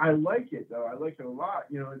 I like it, though. I like it a lot.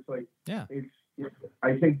 You know, it's like, yeah.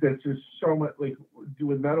 I think that's just so much, like,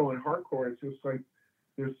 with metal and hardcore, it's just like,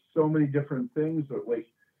 there's so many different things that, like,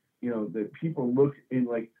 you know, that people look in,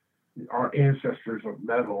 like, our ancestors of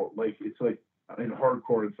metal, like, it's like, in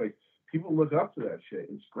hardcore, it's like, people look up to that shit.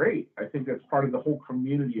 It's great. I think that's part of the whole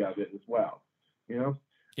community of it as well, you know?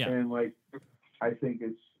 Yeah. And like, I think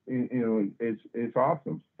it's, you know, it's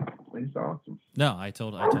awesome. It's awesome. No, I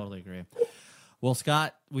totally agree. Well,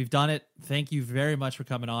 Scott, we've done it. Thank you very much for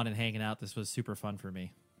coming on and hanging out. This was super fun for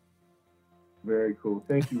me. Very cool.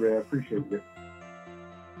 Thank you, Ray. I appreciate you.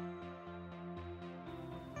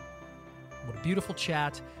 What a beautiful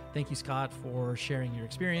chat. Thank you, Scott, for sharing your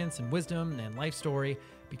experience and wisdom and life story,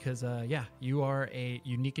 because, yeah, you are a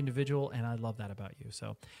unique individual, and I love that about you.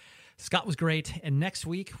 So Scott was great. And next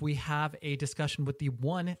week, we have a discussion with the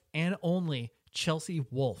one and only Chelsea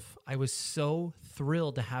Wolfe. I was so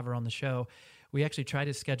thrilled to have her on the show. We actually tried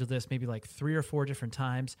to schedule this maybe like 3 or 4 different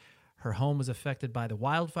times. Her home was affected by the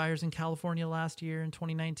wildfires in California last year in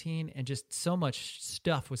 2019, and just so much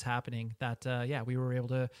stuff was happening that, yeah, we were able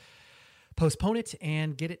to postpone it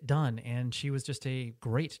and get it done. And she was just a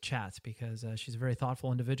great chat because she's a very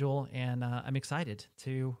thoughtful individual, and I'm excited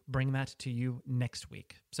to bring that to you next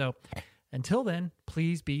week. So until then,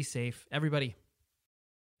 please be safe, everybody.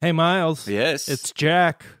 Hey, Miles. Yes. It's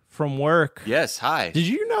Jack from work. Yes, hi. Did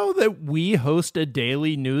you know that we host a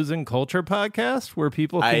daily news and culture podcast where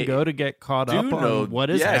people can go to get caught up on what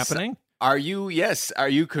is happening? Are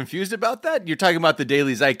you confused about that? You're talking about the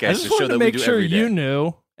Daily Zeitgeist, I just wanted to make sure you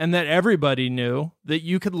knew, and that everybody knew, that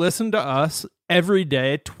you could listen to us every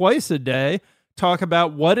day, twice a day, talk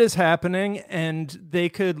about what is happening, and they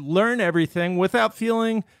could learn everything without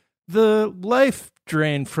feeling the life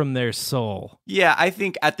drain from their soul. Yeah, I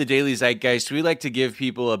think at the Daily Zeitgeist, we like to give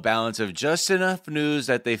people a balance of just enough news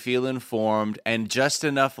that they feel informed and just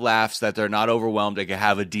enough laughs that they're not overwhelmed and can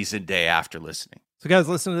have a decent day after listening. So, guys,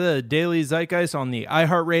 listen to the Daily Zeitgeist on the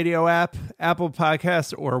iHeartRadio app, Apple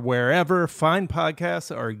Podcasts, or wherever fine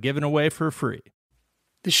podcasts are given away for free.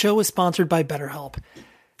 The show is sponsored by BetterHelp.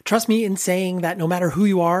 Trust me in saying that no matter who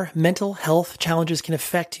you are, mental health challenges can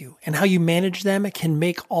affect you, and how you manage them can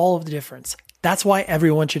make all of the difference. That's why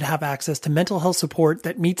everyone should have access to mental health support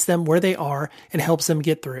that meets them where they are and helps them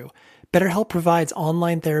get through. BetterHelp provides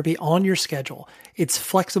online therapy on your schedule. It's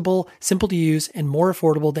flexible, simple to use, and more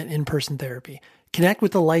affordable than in-person therapy. Connect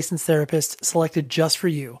with a licensed therapist selected just for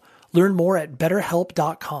you. Learn more at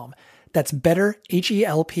betterhelp.com. That's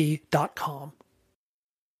betterhelp.com.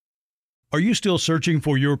 Are you still searching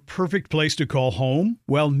for your perfect place to call home?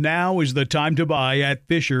 Well, now is the time to buy at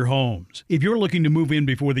Fisher Homes. If you're looking to move in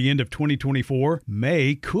before the end of 2024,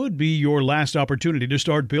 May could be your last opportunity to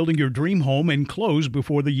start building your dream home and close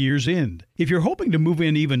before the year's end. If you're hoping to move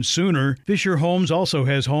in even sooner, Fisher Homes also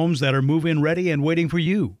has homes that are move-in ready and waiting for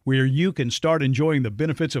you, where you can start enjoying the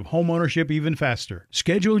benefits of homeownership even faster.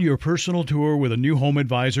 Schedule your personal tour with a new home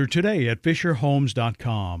advisor today at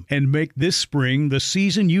FisherHomes.com and make this spring the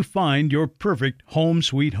season you find your perfect home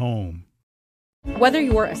sweet home. Whether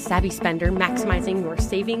you're a savvy spender maximizing your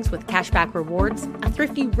savings with cashback rewards, a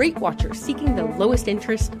thrifty rate watcher seeking the lowest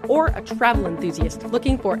interest, or a travel enthusiast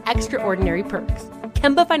looking for extraordinary perks,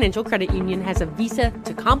 Kemba Financial Credit Union has a visa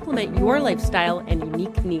to complement your lifestyle and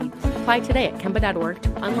unique needs. Apply today at Kemba.org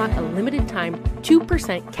to unlock a limited time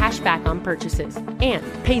 2% cash back on purchases and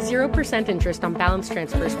pay 0% interest on balance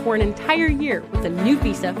transfers for an entire year with a new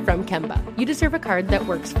visa from Kemba. You deserve a card that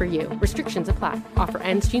works for you. Restrictions apply. Offer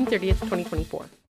ends June 30th, 2024.